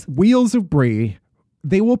cheese? Wheels of brie.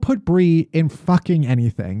 They will put brie in fucking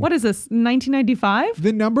anything. What is this, 1995?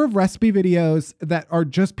 The number of recipe videos that are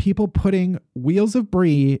just people putting wheels of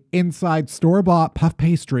brie inside store-bought puff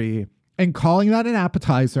pastry and calling that an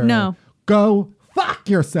appetizer. No. Go fuck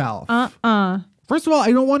yourself. First of all,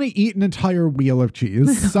 I don't want to eat an entire wheel of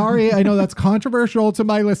cheese. Sorry, I know that's controversial to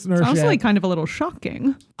my listenership. It's also like kind of a little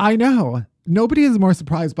shocking. I know. Nobody is more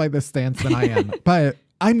surprised by this stance than I am. But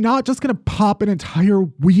I'm not just going to pop an entire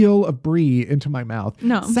wheel of brie into my mouth.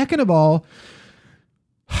 No. Second of all,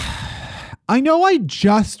 I know I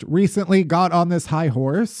just recently got on this high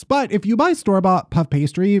horse, but if you buy store-bought puff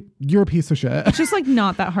pastry, you're a piece of shit. It's just like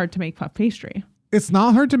not that hard to make puff pastry. It's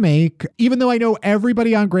not hard to make, even though I know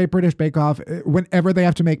everybody on Great British Bake Off, whenever they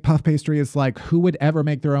have to make puff pastry, is like, who would ever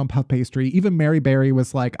make their own puff pastry? Even Mary Berry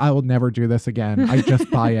was like, I will never do this again. I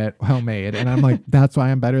just buy it homemade. And I'm like, that's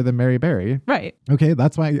why I'm better than Mary Berry. Right. Okay,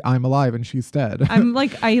 that's why I'm alive and she's dead. I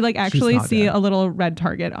actually see a little red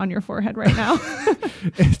target on your forehead right now.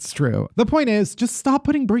 It's true. The point is, just stop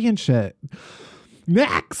putting brie in shit.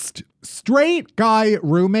 Next, straight guy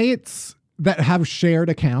roommates that have shared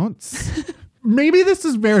accounts. Maybe this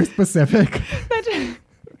is very specific. But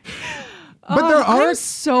there are. I'm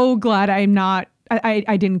so glad I'm not.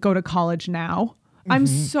 I didn't go to college now. I'm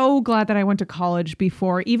so glad that I went to college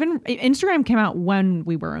before even Instagram came out when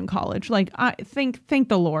we were in college. Like, I thank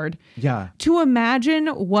the Lord. Yeah. To imagine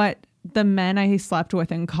what the men I slept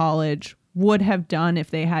with in college would have done if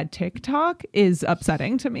they had TikTok is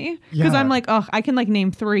upsetting to me. Because I'm like, oh, I can like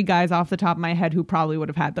name 3 guys off the top of my head who probably would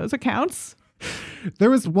have had those accounts.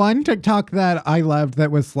 There was one TikTok that I loved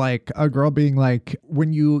that was like a girl being like,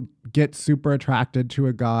 when you get super attracted to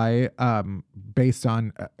a guy based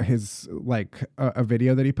on his like a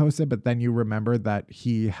video that he posted, but then you remember that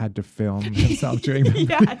he had to film himself doing the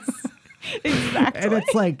Yes, exactly. And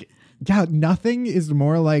it's like, yeah, nothing is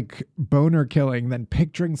more like boner killing than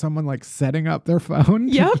picturing someone like setting up their phone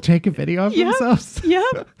to take a video of themselves.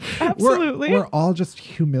 Yep, absolutely. We're all just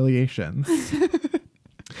humiliations.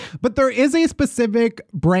 But there is a specific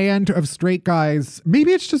brand of straight guys.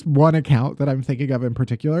 Maybe it's just one account that I'm thinking of in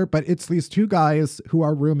particular, but it's these 2 guys who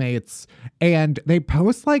are roommates and they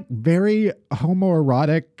post like very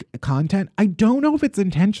homoerotic content. I don't know if it's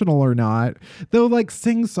intentional or not. They'll like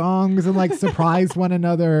sing songs and like surprise one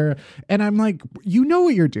another. And I'm like, you know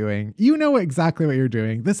what you're doing. You know exactly what you're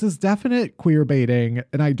doing. This is definite queer baiting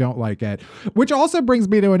and I don't like it. Which also brings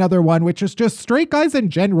me to another one, which is just straight guys in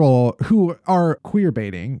general who are queer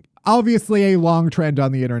baiting. Obviously a long trend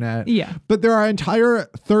on the internet. Yeah. But there are entire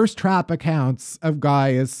thirst trap accounts of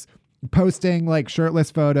guys posting like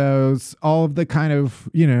shirtless photos, all of the kind of,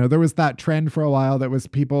 you know, there was that trend for a while that was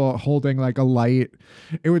people holding like a light.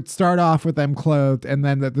 It would start off with them clothed and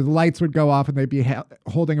then the lights would go off and they'd be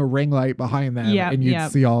holding a ring light behind them and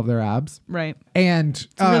you'd see all of their abs. Right. And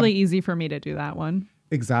it's really easy for me to do that one.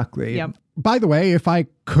 Exactly. Yep. By the way, if I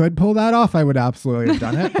could pull that off, I would absolutely have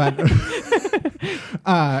done it. But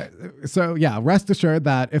so yeah, rest assured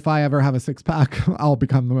that if I ever have a 6-pack, I'll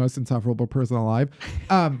become the most insufferable person alive.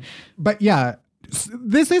 But yeah,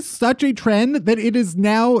 this is such a trend that it has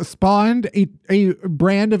now spawned a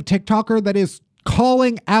brand of TikToker that is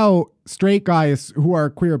calling out straight guys who are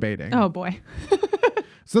queer baiting. Oh boy.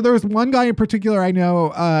 So there was one guy in particular I know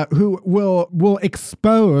who will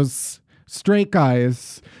expose straight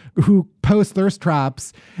guys who post thirst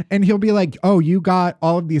traps, and he'll be like, oh, you got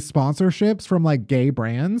all of these sponsorships from like gay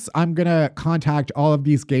brands. I'm going to contact all of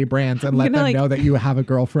these gay brands and let them know that you have a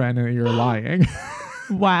girlfriend and you're lying.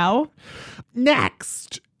 Wow.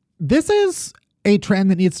 Next, this is a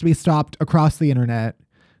trend that needs to be stopped across the internet.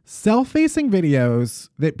 Self-facing videos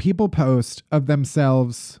that people post of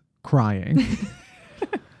themselves crying.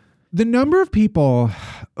 The number of people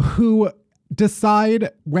who decide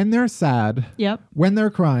when they're sad, when they're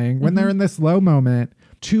crying, when they're in this low moment,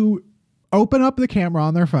 to open up the camera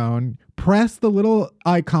on their phone, press the little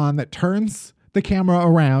icon that turns the camera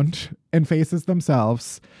around and faces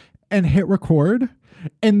themselves, and hit record,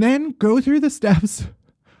 and then go through the steps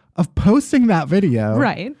of posting that video.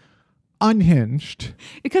 Right. Unhinged.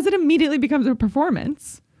 Because it immediately becomes a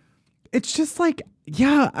performance. It's just like,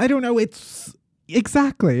 yeah, I don't know. It's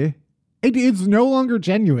exactly. It's no longer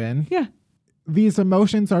genuine. Yeah. These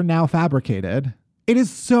emotions are now fabricated. It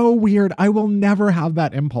is so weird. I will never have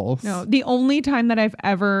that impulse. No, the only time that I've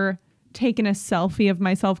ever taken a selfie of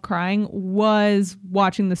myself crying was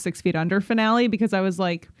watching the 6 Feet Under finale, because I was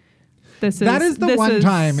like, that is the one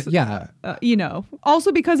time. Yeah. You know,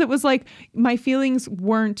 also because it was like my feelings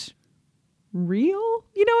weren't real.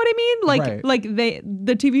 You know what I mean? Like, right. Like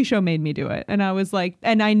the TV show made me do it. And I was like,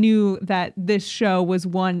 and I knew that this show was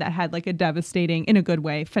one that had like a devastating, in a good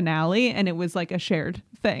way, finale. And it was like a shared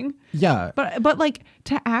thing. Yeah. But like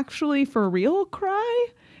to actually for real cry,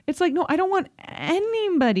 it's like, no, I don't want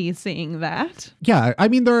anybody seeing that. Yeah. I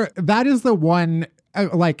mean, that is the one,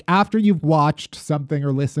 like after you've watched something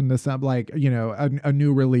or listened to some, like, you know, a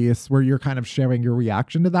new release where you're kind of sharing your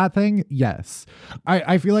reaction to that thing. Yes.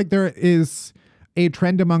 I feel like there is a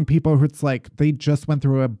trend among people who it's like they just went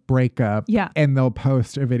through a breakup, and they'll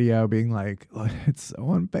post a video being like, oh, it's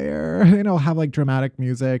so unfair. And it'll have like dramatic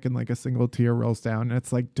music and like a single tear rolls down. And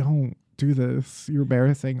it's like, don't do this. You're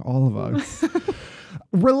embarrassing all of us.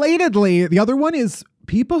 Relatedly, the other one is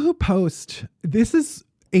people who post, this is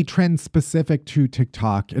a trend specific to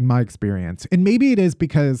TikTok in my experience. And maybe it is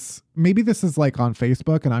because maybe this is like on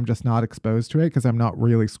Facebook and I'm just not exposed to it because I'm not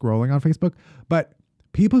really scrolling on Facebook, but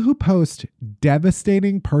people who post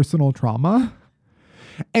devastating personal trauma.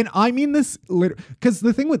 And I mean this because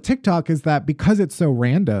the thing with TikTok is that because it's so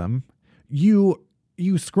random, you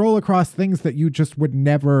scroll across things that you just would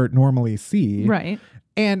never normally see. Right.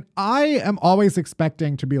 And I am always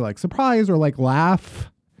expecting to be like surprised or like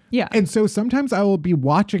laugh. Yeah. And so sometimes I will be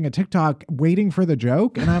watching a TikTok waiting for the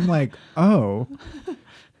joke and I'm like, oh.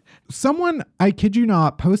 Someone, I kid you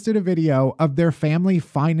not, posted a video of their family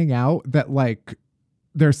finding out that like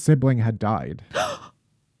their sibling had died.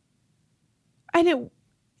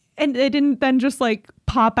 And they didn't then just like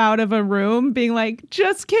pop out of a room being like,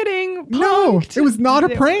 just kidding. No, punked. it was not a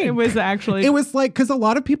prank. It was actually. It was like, because a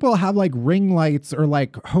lot of people have like ring lights or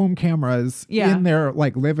like home cameras in their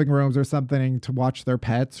like living rooms or something to watch their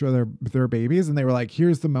pets or their babies. And they were like,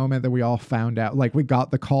 here's the moment that we all found out. Like we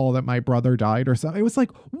got the call that my brother died or something. It was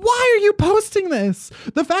like, why are you posting this?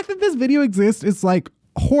 The fact that this video exists is like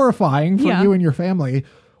horrifying for you and your family.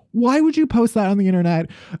 Why would you post that on the internet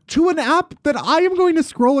to an app that I am going to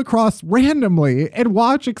scroll across randomly and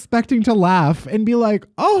watch expecting to laugh and be like,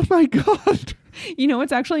 oh my God. You know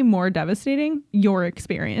what's actually more devastating? Your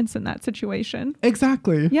experience in that situation.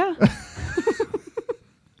 Exactly. Yeah.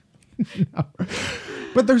 No.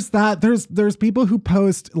 But there's that. There's people who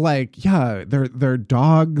post like, their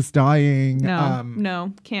dog's dying.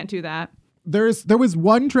 No, can't do that. There was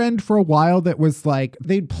one trend for a while that was like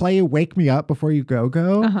they'd play Wake Me Up Before You Go.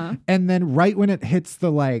 And then right when it hits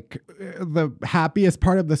the like the happiest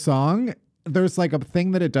part of the song, there's like a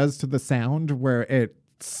thing that it does to the sound where it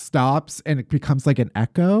stops and it becomes like an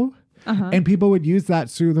echo. And people would use that.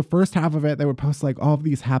 So the first half of it, they would post like all of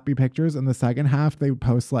these happy pictures. And the second half, they would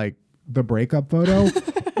post like the breakup photo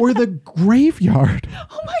or the graveyard.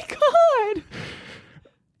 Oh my God.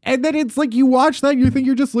 And then it's like you watch that and you think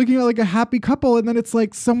you're just looking at like a happy couple. And then it's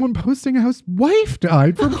like someone posting how his wife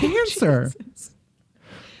died from cancer.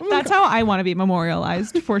 That's how I want to be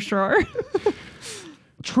memorialized for sure.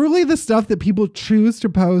 Truly the stuff that people choose to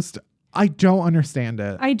post, I don't understand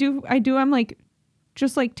it. I do. I'm like,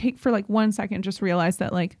 just like take for like 1 second, just realize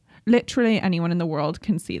that like literally anyone in the world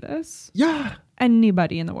can see this. Yeah.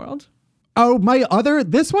 Anybody in the world. Oh,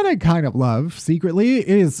 this one I kind of love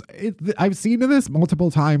secretly I've seen this multiple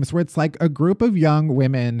times where it's like a group of young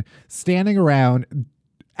women standing around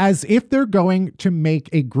as if they're going to make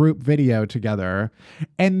a group video together.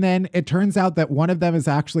 And then it turns out that one of them is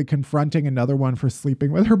actually confronting another one for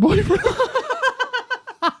sleeping with her boyfriend.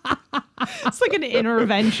 It's like an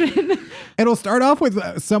intervention. It'll start off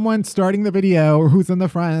with someone starting the video who's in the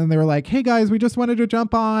front and they were like, hey guys, we just wanted to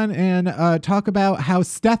jump on and talk about how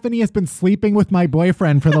Stephanie has been sleeping with my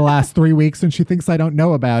boyfriend for the last 3 weeks and she thinks I don't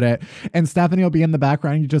know about it. And Stephanie will be in the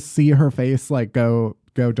background and you just see her face like go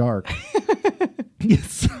dark.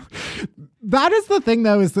 Yes. That is the thing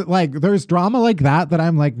though, is that like there's drama like that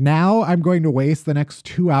I'm like, now I'm going to waste the next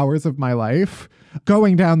 2 hours of my life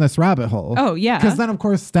going down this rabbit hole. Oh yeah. Because then of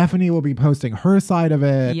course Stephanie will be posting her side of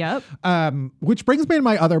it. Yep. Which brings me to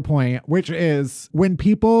my other point, which is when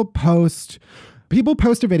people post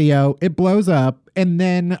a video, it blows up and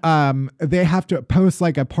then they have to post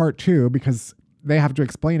like a part 2 because they have to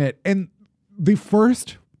explain it. And the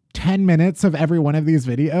first 10 minutes of every one of these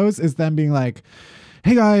videos is them being like,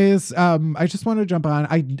 hey guys, I just want to jump on.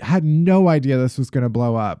 I had no idea this was going to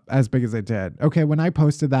blow up as big as it did. Okay, when I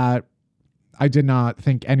posted that, I did not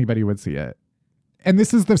think anybody would see it. And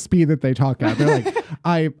this is the speed that they talk at. They're like,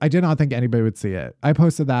 I did not think anybody would see it. I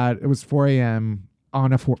posted that. It was 4 a.m.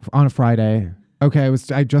 on a Friday. Okay, I was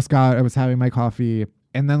having my coffee.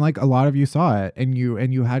 And then like a lot of you saw it and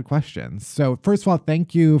you had questions. So first of all,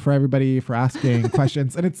 thank you for everybody for asking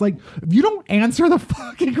questions. And it's like, if you don't answer the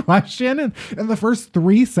fucking question in the first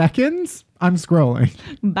 3 seconds, I'm scrolling.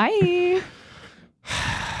 Bye.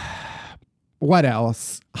 What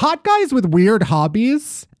else? Hot guys with weird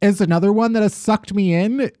hobbies is another one that has sucked me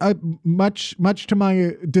in, much to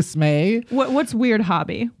my dismay. What's weird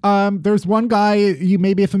hobby? There's one guy you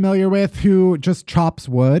may be familiar with who just chops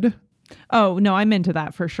wood. Oh, no, I'm into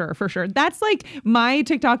that for sure. That's like my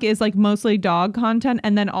TikTok is like mostly dog content.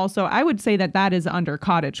 And then also I would say that is under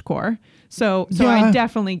cottagecore. So yeah. I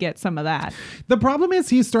definitely get some of that. The problem is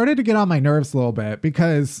he started to get on my nerves a little bit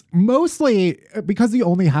because he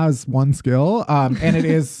only has one skill. And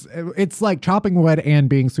it's like chopping wood and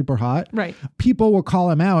being super hot. Right. People will call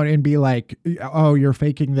him out and be like, oh, you're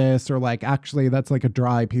faking this. Or like, actually, that's like a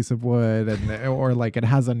dry piece of wood. Or like it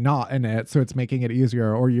has a knot in it. So it's making it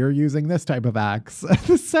easier. Or you're using this type of axe.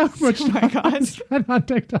 So much on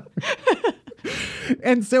TikTok.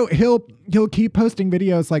 And so he'll keep posting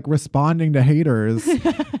videos like responding to haters,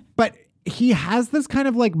 but he has this kind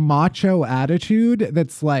of like macho attitude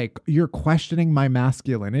that's like, you're questioning my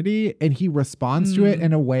masculinity, and he responds to it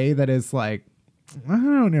in a way that is like, I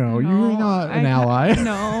don't know, you're not an ally.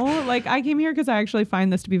 No, like I came here because I actually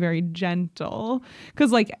find this to be very gentle.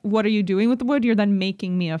 Because like, what are you doing with the wood? You're then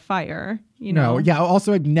making me a fire. You know? No, yeah.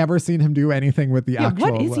 Also, I've never seen him do anything with the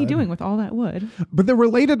actual what is wood. He doing with all that wood? But the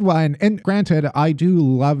related one, and granted, I do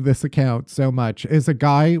love this account so much, is a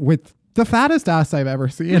guy with the fattest ass I've ever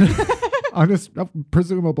seen. a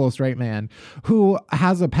presumable straight man who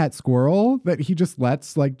has a pet squirrel that he just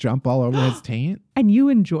lets like jump all over his taint. And you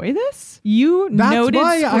enjoy this? You That's noted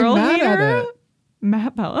why squirrel I'm mad hater? at it.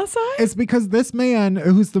 Matt Bellassai? It's because this man,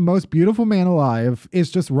 who's the most beautiful man alive,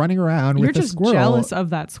 is just running around You're with a just squirrel. jealous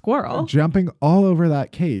of that squirrel. Jumping all over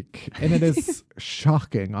that cake. And it is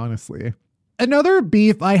shocking, honestly. Another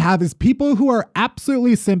beef I have is people who are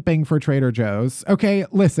absolutely simping for Trader Joe's. Okay,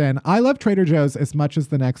 listen, I love Trader Joe's as much as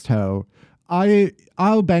the next hoe.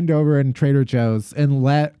 I'll bend over in Trader Joe's and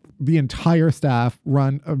let the entire staff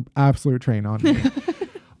run an absolute train on me.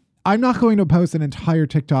 I'm not going to post an entire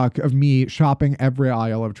TikTok of me shopping every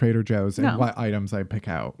aisle of Trader Joe's and what items I pick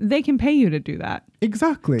out. They can pay you to do that.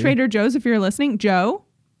 Exactly. Trader Joe's, if you're listening, Joe,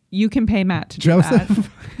 you can pay Matt to do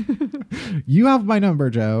Joseph, that. you have my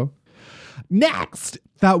number, Joe. Next,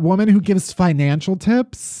 that woman who gives financial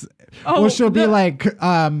tips. Oh, well, she'll be like,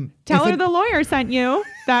 Tell her the lawyer sent you.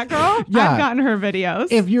 That girl? Yeah. I've gotten her videos.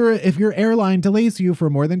 if your airline delays you for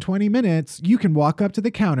more than 20 minutes, you can walk up to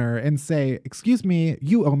the counter and say, excuse me,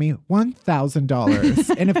 you owe me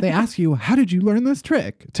 $1,000. And if they ask you, how did you learn this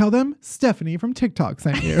trick? Tell them Stephanie from TikTok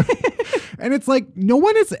sent you. And it's like, no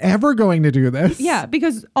one is ever going to do this. Yeah,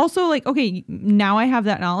 because also like, okay, now I have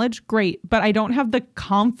that knowledge, great, but I don't have the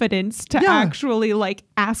confidence to actually like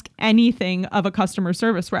ask anything of a customer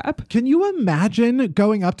service rep. Can you imagine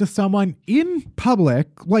going up to someone in public,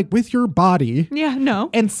 like with your body, Yeah, no.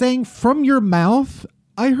 and saying from your mouth,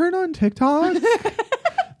 I heard on TikTok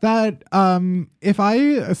that if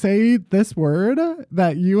I say this word,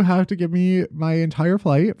 that you have to give me my entire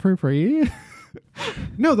flight for free?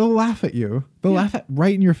 No, they'll laugh at you. They'll laugh at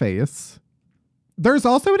right in your face. There's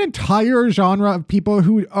also an entire genre of people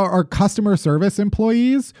who are customer service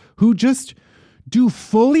employees who just do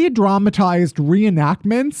fully dramatized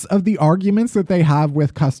reenactments of the arguments that they have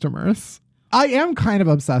with customers. I am kind of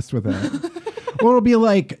obsessed with it. Or it'll be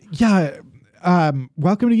like, yeah,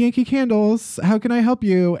 welcome to Yankee Candles. How can I help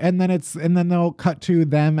you? And then they'll cut to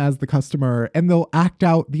them as the customer and they'll act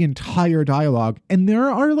out the entire dialogue. And there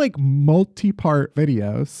are like multi-part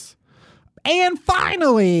videos. And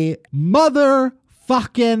finally,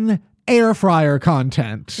 motherfucking air fryer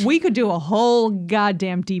content. We could do a whole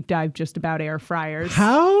goddamn deep dive just about air fryers.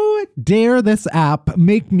 How dare this app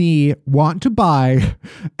make me want to buy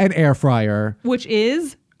an air fryer? Which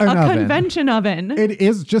is An a oven. convention oven It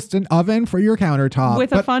is just an oven for your countertop.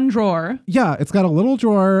 with a fun drawer. Yeah, it's got a little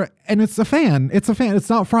drawer and it's a fan. It's a fan. It's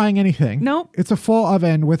not frying anything. Nope. It's a full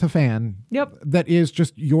oven with a fan. Yep. That is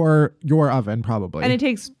just your oven, probably. And it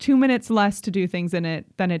takes 2 minutes less to do things in it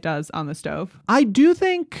than it does on the stove. I do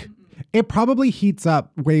think it probably heats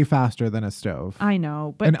up way faster than a stove. I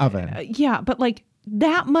know, but An oven. Yeah, but like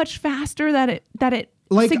that much faster that it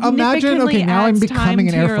Like imagine, significantly okay, now I'm adds becoming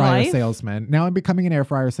an time to air your fryer life. salesman. Now I'm becoming an air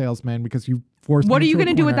fryer salesman because you forced me What are you into a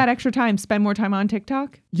going to do with corner. that extra time? Spend more time on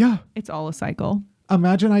TikTok? Yeah. It's all a cycle.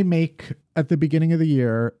 Imagine I make at the beginning of the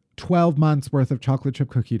year 12 months worth of chocolate chip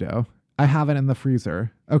cookie dough. I have it in the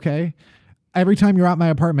freezer. Okay. Every time you're at my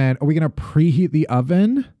apartment, are we going to preheat the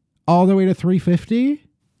oven all the way to 350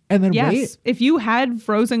 and then Yes. wait? If you had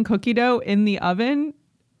frozen cookie dough in the oven,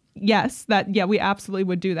 yes, we absolutely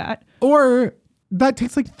would do that. Or that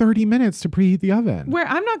takes like 30 minutes to preheat the oven. Where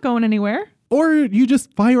I'm not going anywhere. Or you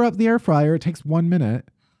just fire up the air fryer. It takes 1 minute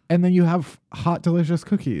and then you have hot, delicious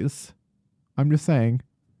cookies. I'm just saying.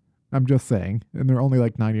 And they're only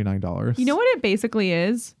like $99. You know what it basically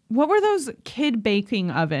is? What were those kid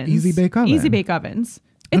baking ovens? Easy bake oven. Easy bake ovens.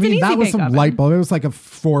 It's an easy that was bake some oven. light bulb. It was like a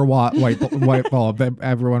 4-watt white bulb that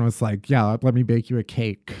everyone was like, yeah, let me bake you a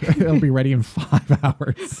cake. It'll be ready in 5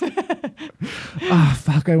 hours.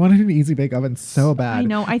 Fuck. I wanted an easy bake oven so bad. I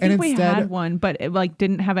know. I And think we instead, had one, but it like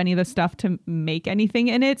didn't have any of the stuff to make anything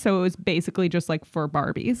in it. So it was basically just like for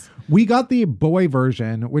Barbies. we got the boy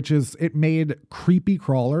version, which is it made creepy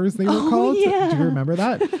crawlers, they were called. yeah. Do you remember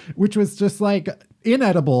that? Which was just like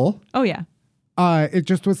inedible. Oh, yeah. It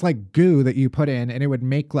just was like goo that you put in and it would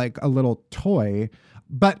make like a little toy.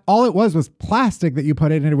 But all it was plastic that you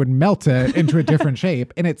put in and it would melt it into a different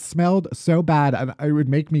shape. And it smelled so bad and it would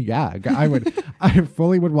make me gag. I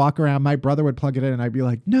fully would walk around. My brother would plug it in and I'd be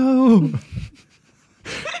like, no.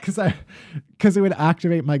 Because it would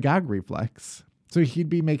activate my gag reflex. So he'd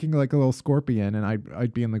be making like a little scorpion and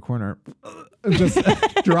I'd be in the corner just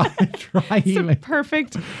dry heaving.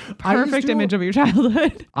 Perfect I used to- image of your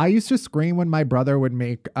childhood. I used to scream when my brother would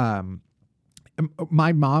make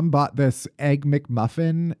my mom bought this egg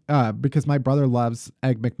McMuffin because my brother loves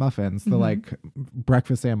egg McMuffins, the like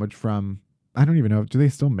breakfast sandwich from, I don't even know, do they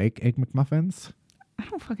still make egg McMuffins? I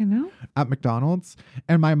don't fucking know. At McDonald's.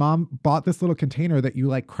 And my mom bought this little container that you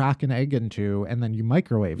like crack an egg into and then you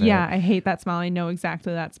microwave it. Yeah, I hate that smell. I know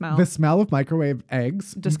exactly that smell. The smell of microwave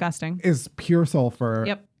eggs Disgusting. is pure sulfur.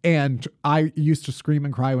 Yep. And I used to scream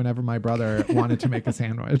and cry whenever my brother wanted to make a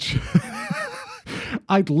sandwich.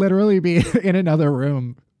 I'd literally be in another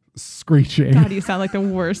room screeching. God, you sound like the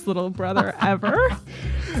worst little brother ever.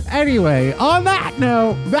 Anyway, on that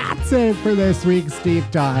note, that's it for this week's deep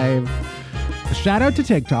dive. Shout out to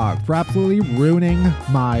TikTok for absolutely ruining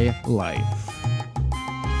my life.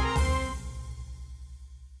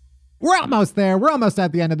 We're almost there. We're almost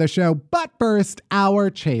at the end of the show. But first, our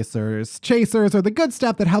chasers. Chasers are the good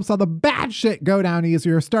stuff that helps all the bad shit go down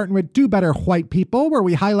easier, starting with Do Better White People, where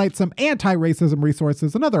we highlight some anti-racism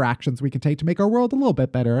resources and other actions we can take to make our world a little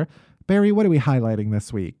bit better. Barry, what are we highlighting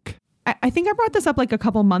this week? I think I brought this up like a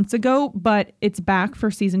couple months ago, but it's back for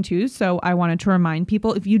season 2. So I wanted to remind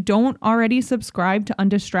people, if you don't already subscribe to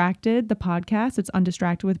Undistracted, the podcast, it's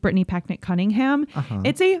Undistracted with Brittany Packnett Cunningham.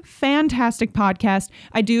 It's a fantastic podcast.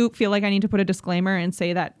 I do feel like I need to put a disclaimer and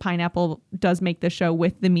say that Pineapple does make the show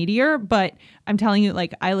with the Meteor, but I'm telling you,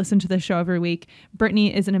 like, I listen to this show every week.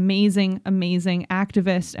 Brittany is an amazing, amazing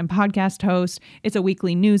activist and podcast host. It's a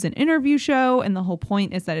weekly news and interview show, and the whole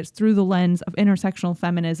point is that it's through the lens of intersectional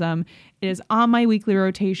feminism. It is on my weekly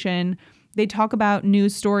rotation. They talk about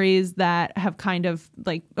news stories that have kind of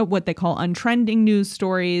like what they call untrending news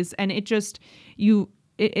stories. And it just,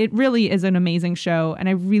 it really is an amazing show. And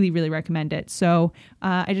I really, really recommend it. So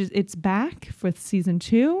it's back for season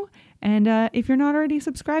 2. And if you're not already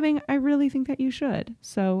subscribing, I really think that you should.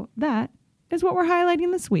 So that is what we're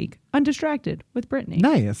highlighting this week. Undistracted with Brittany.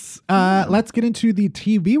 Nice. Let's get into the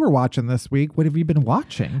TV we're watching this week. What have you been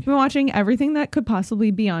watching? I've been watching everything that could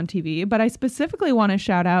possibly be on TV, but I specifically want to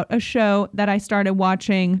shout out a show that I started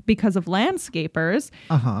watching because of Landscapers.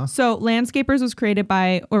 So Landscapers was created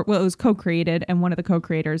by, or well, it was co-created, and one of the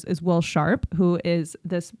co-creators is Will Sharp, who is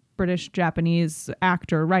this British-Japanese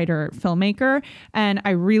actor, writer, filmmaker, and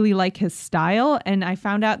I really like his style. And I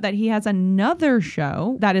found out that he has another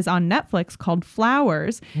show that is on Netflix called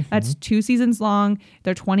Flowers. That's 2 seasons long.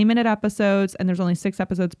 They're 20-minute episodes, and there's only 6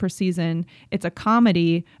 episodes per season. It's a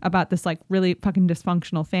comedy about this like really fucking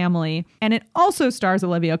dysfunctional family, and it also stars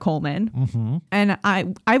Olivia Colman. And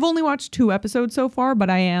I've only watched 2 episodes so far,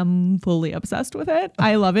 but I am fully obsessed with it.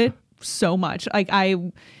 I love it so much. Like I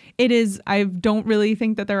don't really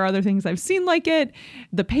think that there are other things I've seen like it.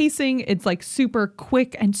 The pacing, it's like super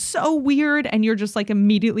quick and so weird. And you're just like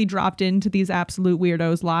immediately dropped into these absolute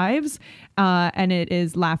weirdos' lives. And it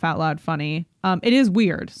is laugh out loud funny. It is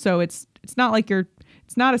weird. So it's not like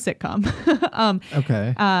it's not a sitcom.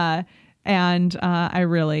 Okay. And I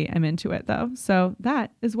really am into it though. So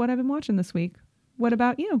that is what I've been watching this week. What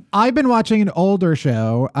about you? I've been watching an older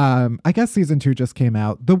show. I guess season 2 just came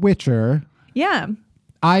out. The Witcher. Yeah.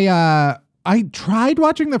 I tried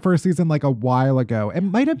watching the first season like a while ago. It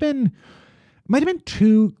might have been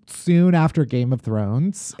too soon after Game of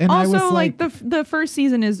Thrones. And also, I was like the first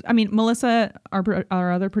season is, I mean, Melissa,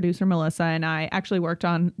 our other producer, Melissa, and I actually worked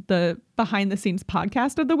on the behind the scenes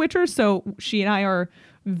podcast of The Witcher. So she and I are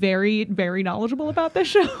very, very knowledgeable about this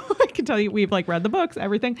show. I can tell you, we've like read the books,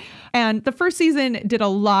 everything. And the first season did a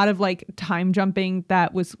lot of like time jumping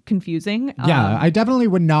that was confusing. Yeah, I definitely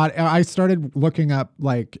would not. I started looking up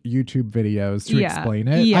like YouTube videos to explain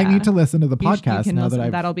it. Yeah. I need to listen to the podcast now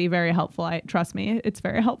that that'll be very helpful. Trust me, it's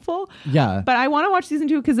very helpful. Yeah. But I want to watch season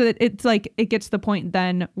 2 because it's like, it gets to the point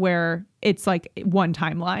then where it's like one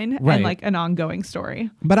timeline and like an ongoing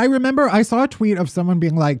story. But I remember I saw a tweet of someone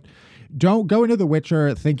being like, don't go into The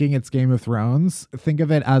Witcher thinking it's Game of Thrones. Think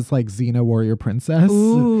of it as like Xena Warrior Princess.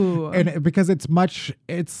 Ooh. And because I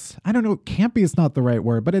don't know, campy is not the right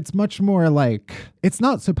word, but it's much more like, it's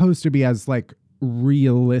not supposed to be as like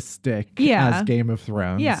realistic as Game of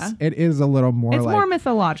Thrones. Yeah. It is a little more it's like, more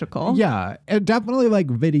mythological. Yeah. It definitely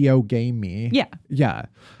like video gamey. Yeah. Yeah.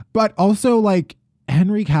 But also like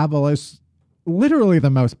Henry Cavill is literally the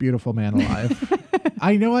most beautiful man alive.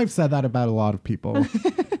 I know I've said that about a lot of people.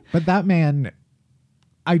 But that man,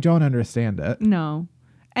 I don't understand it. No.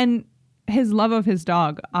 And his love of his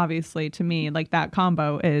dog, obviously, to me, like that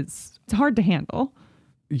combo it's hard to handle.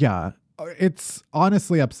 Yeah. It's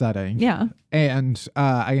honestly upsetting. Yeah. And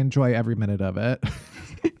I enjoy every minute of it.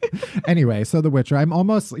 Anyway, so The Witcher.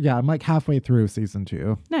 I'm like halfway through season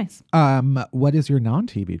 2. Nice. What is your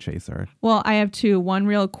non-TV chaser? Well, I have 2. One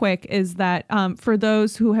real quick is that for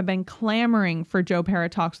those who have been clamoring for Joe Pera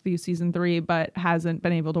Talks With You season 3, but hasn't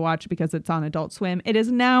been able to watch it because it's on Adult Swim, it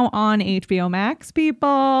is now on HBO Max, people.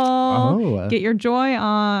 Oh. Get your joy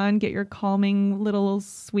on. Get your calming little,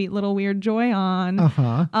 sweet little weird joy on.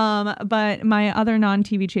 But my other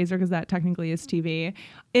non-TV chaser, because that technically is TV,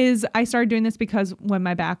 is I started doing this because when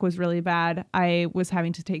my back was really bad, I was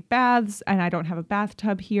having to take baths and I don't have a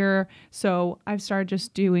bathtub here. So I've started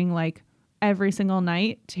just doing like every single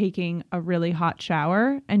night, taking a really hot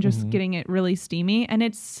shower and just getting it really steamy. And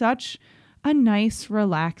it's such a nice,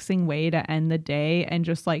 relaxing way to end the day and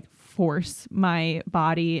just like force my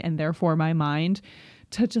body and therefore my mind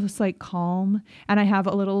to just like calm. And I have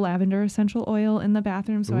a little lavender essential oil in the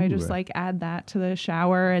bathroom. So I just like add that to the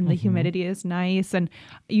shower and the humidity is nice. And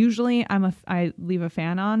usually I leave a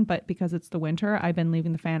fan on, but because it's the winter, I've been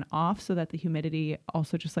leaving the fan off so that the humidity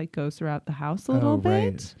also just like goes throughout the house a little bit.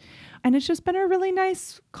 Right. And it's just been a really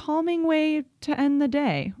nice calming way to end the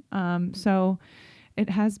day. So it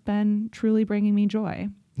has been truly bringing me joy.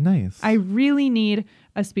 Nice. I really need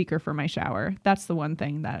a speaker for my shower. That's the one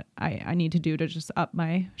thing that I need to do to just up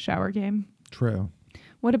my shower game. True.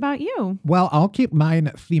 What about you? Well, I'll keep mine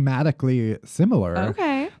thematically similar.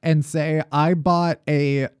 Okay. And say I bought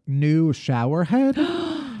a new shower head.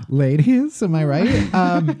 Ladies, am I right?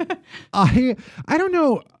 I don't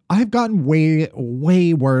know. I've gotten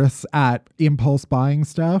way worse at impulse buying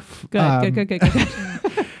stuff. Good.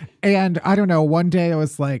 And I don't know, one day I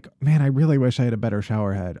was like, man, I really wish I had a better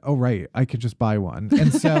shower head. Oh, right. I could just buy one.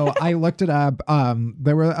 And so I looked it up.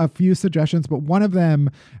 There were a few suggestions, but one of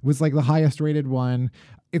them was like the highest rated one.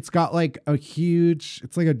 It's got like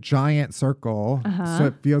it's like a giant circle. So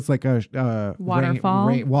it feels like a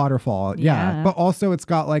waterfall. Waterfall. Yeah. But also it's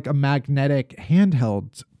got like a magnetic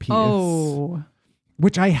handheld piece. Oh.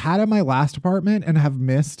 Which I had in my last apartment and have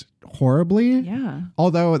missed horribly. Yeah.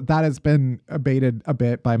 Although that has been abated a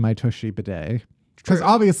bit by my Tushy bidet. Because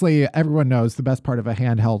obviously everyone knows the best part of a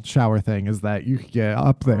handheld shower thing is that you can get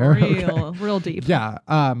up there. Real deep. Yeah.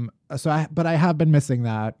 But I have been missing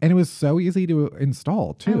that. And it was so easy to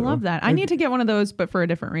install too. I love that. I need to get one of those, but for a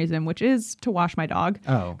different reason, which is to wash my dog.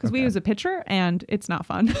 Oh. Because we use a pitcher and it's not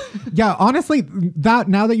fun. Yeah, honestly,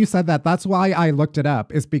 now that you said that, that's why I looked it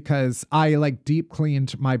up, is because I like deep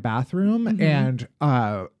cleaned my bathroom and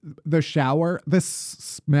the shower, the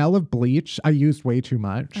smell of bleach, I used way too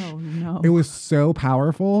much. Oh no. It was so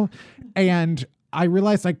powerful. And I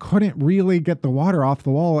realized I couldn't really get the water off the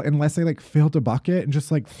wall unless I like filled a bucket and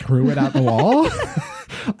just like threw it at the wall.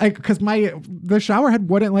 Because the shower head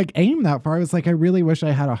wouldn't like aim that far. I was like, I really wish I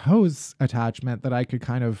had a hose attachment that I could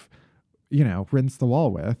kind of, rinse the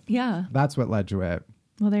wall with. Yeah. That's what led to it.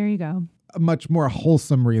 Well, there you go. A much more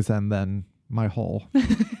wholesome reason than my hole.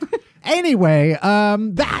 Anyway,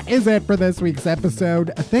 that is it for this week's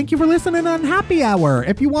episode. Thank you for listening on Happy Hour.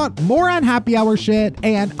 If you want more on Happy Hour shit,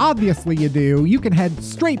 and obviously you do, you can head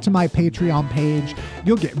straight to my Patreon page.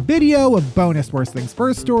 You'll get video of bonus Worst Things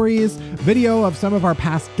First stories, video of some of our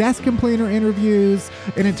past guest complainer interviews,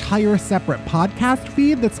 an entire separate podcast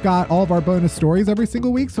feed that's got all of our bonus stories every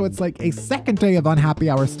single week. So it's like a second day of Unhappy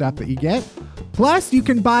Hour stuff that you get. Plus, you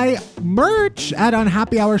can buy merch at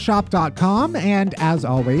unhappyhourshop.com. And as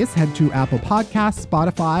always, head to Apple Podcasts,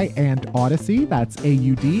 Spotify, and Odyssey. That's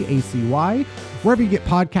AUDACY. Wherever you get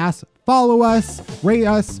podcasts, follow us, rate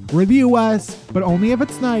us, review us, but only if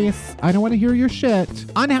it's nice. I don't want to hear your shit.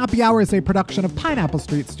 Unhappy Hour is a production of Pineapple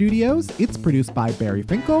Street Studios. It's produced by Barry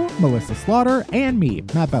Finkel, Melissa Slaughter, and me,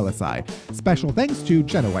 Matt Belisai. Special thanks to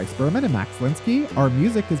Jenna Weiss-Berman and Max Linsky. Our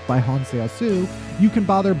music is by Han Seosu. You can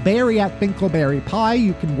bother Barry at Finkelberry Pie.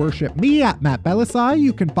 You can worship me at Matt Belisai.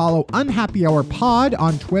 You can follow Unhappy Hour Pod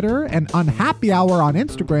on Twitter and Unhappy Hour on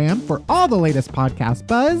Instagram for all the latest podcast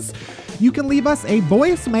buzz. You can leave us a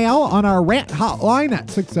voicemail on our rant hotline at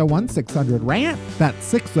 601-600-RANT.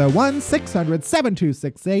 That's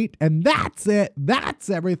 601-600-7268. And that's it.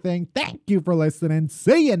 That's everything. Thank you for listening.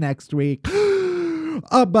 See you next week.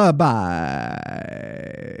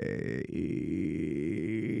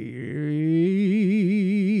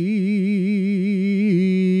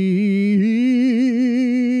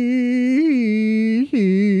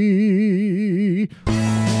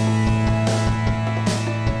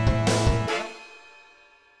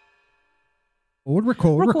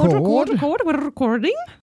 Record. We're recording.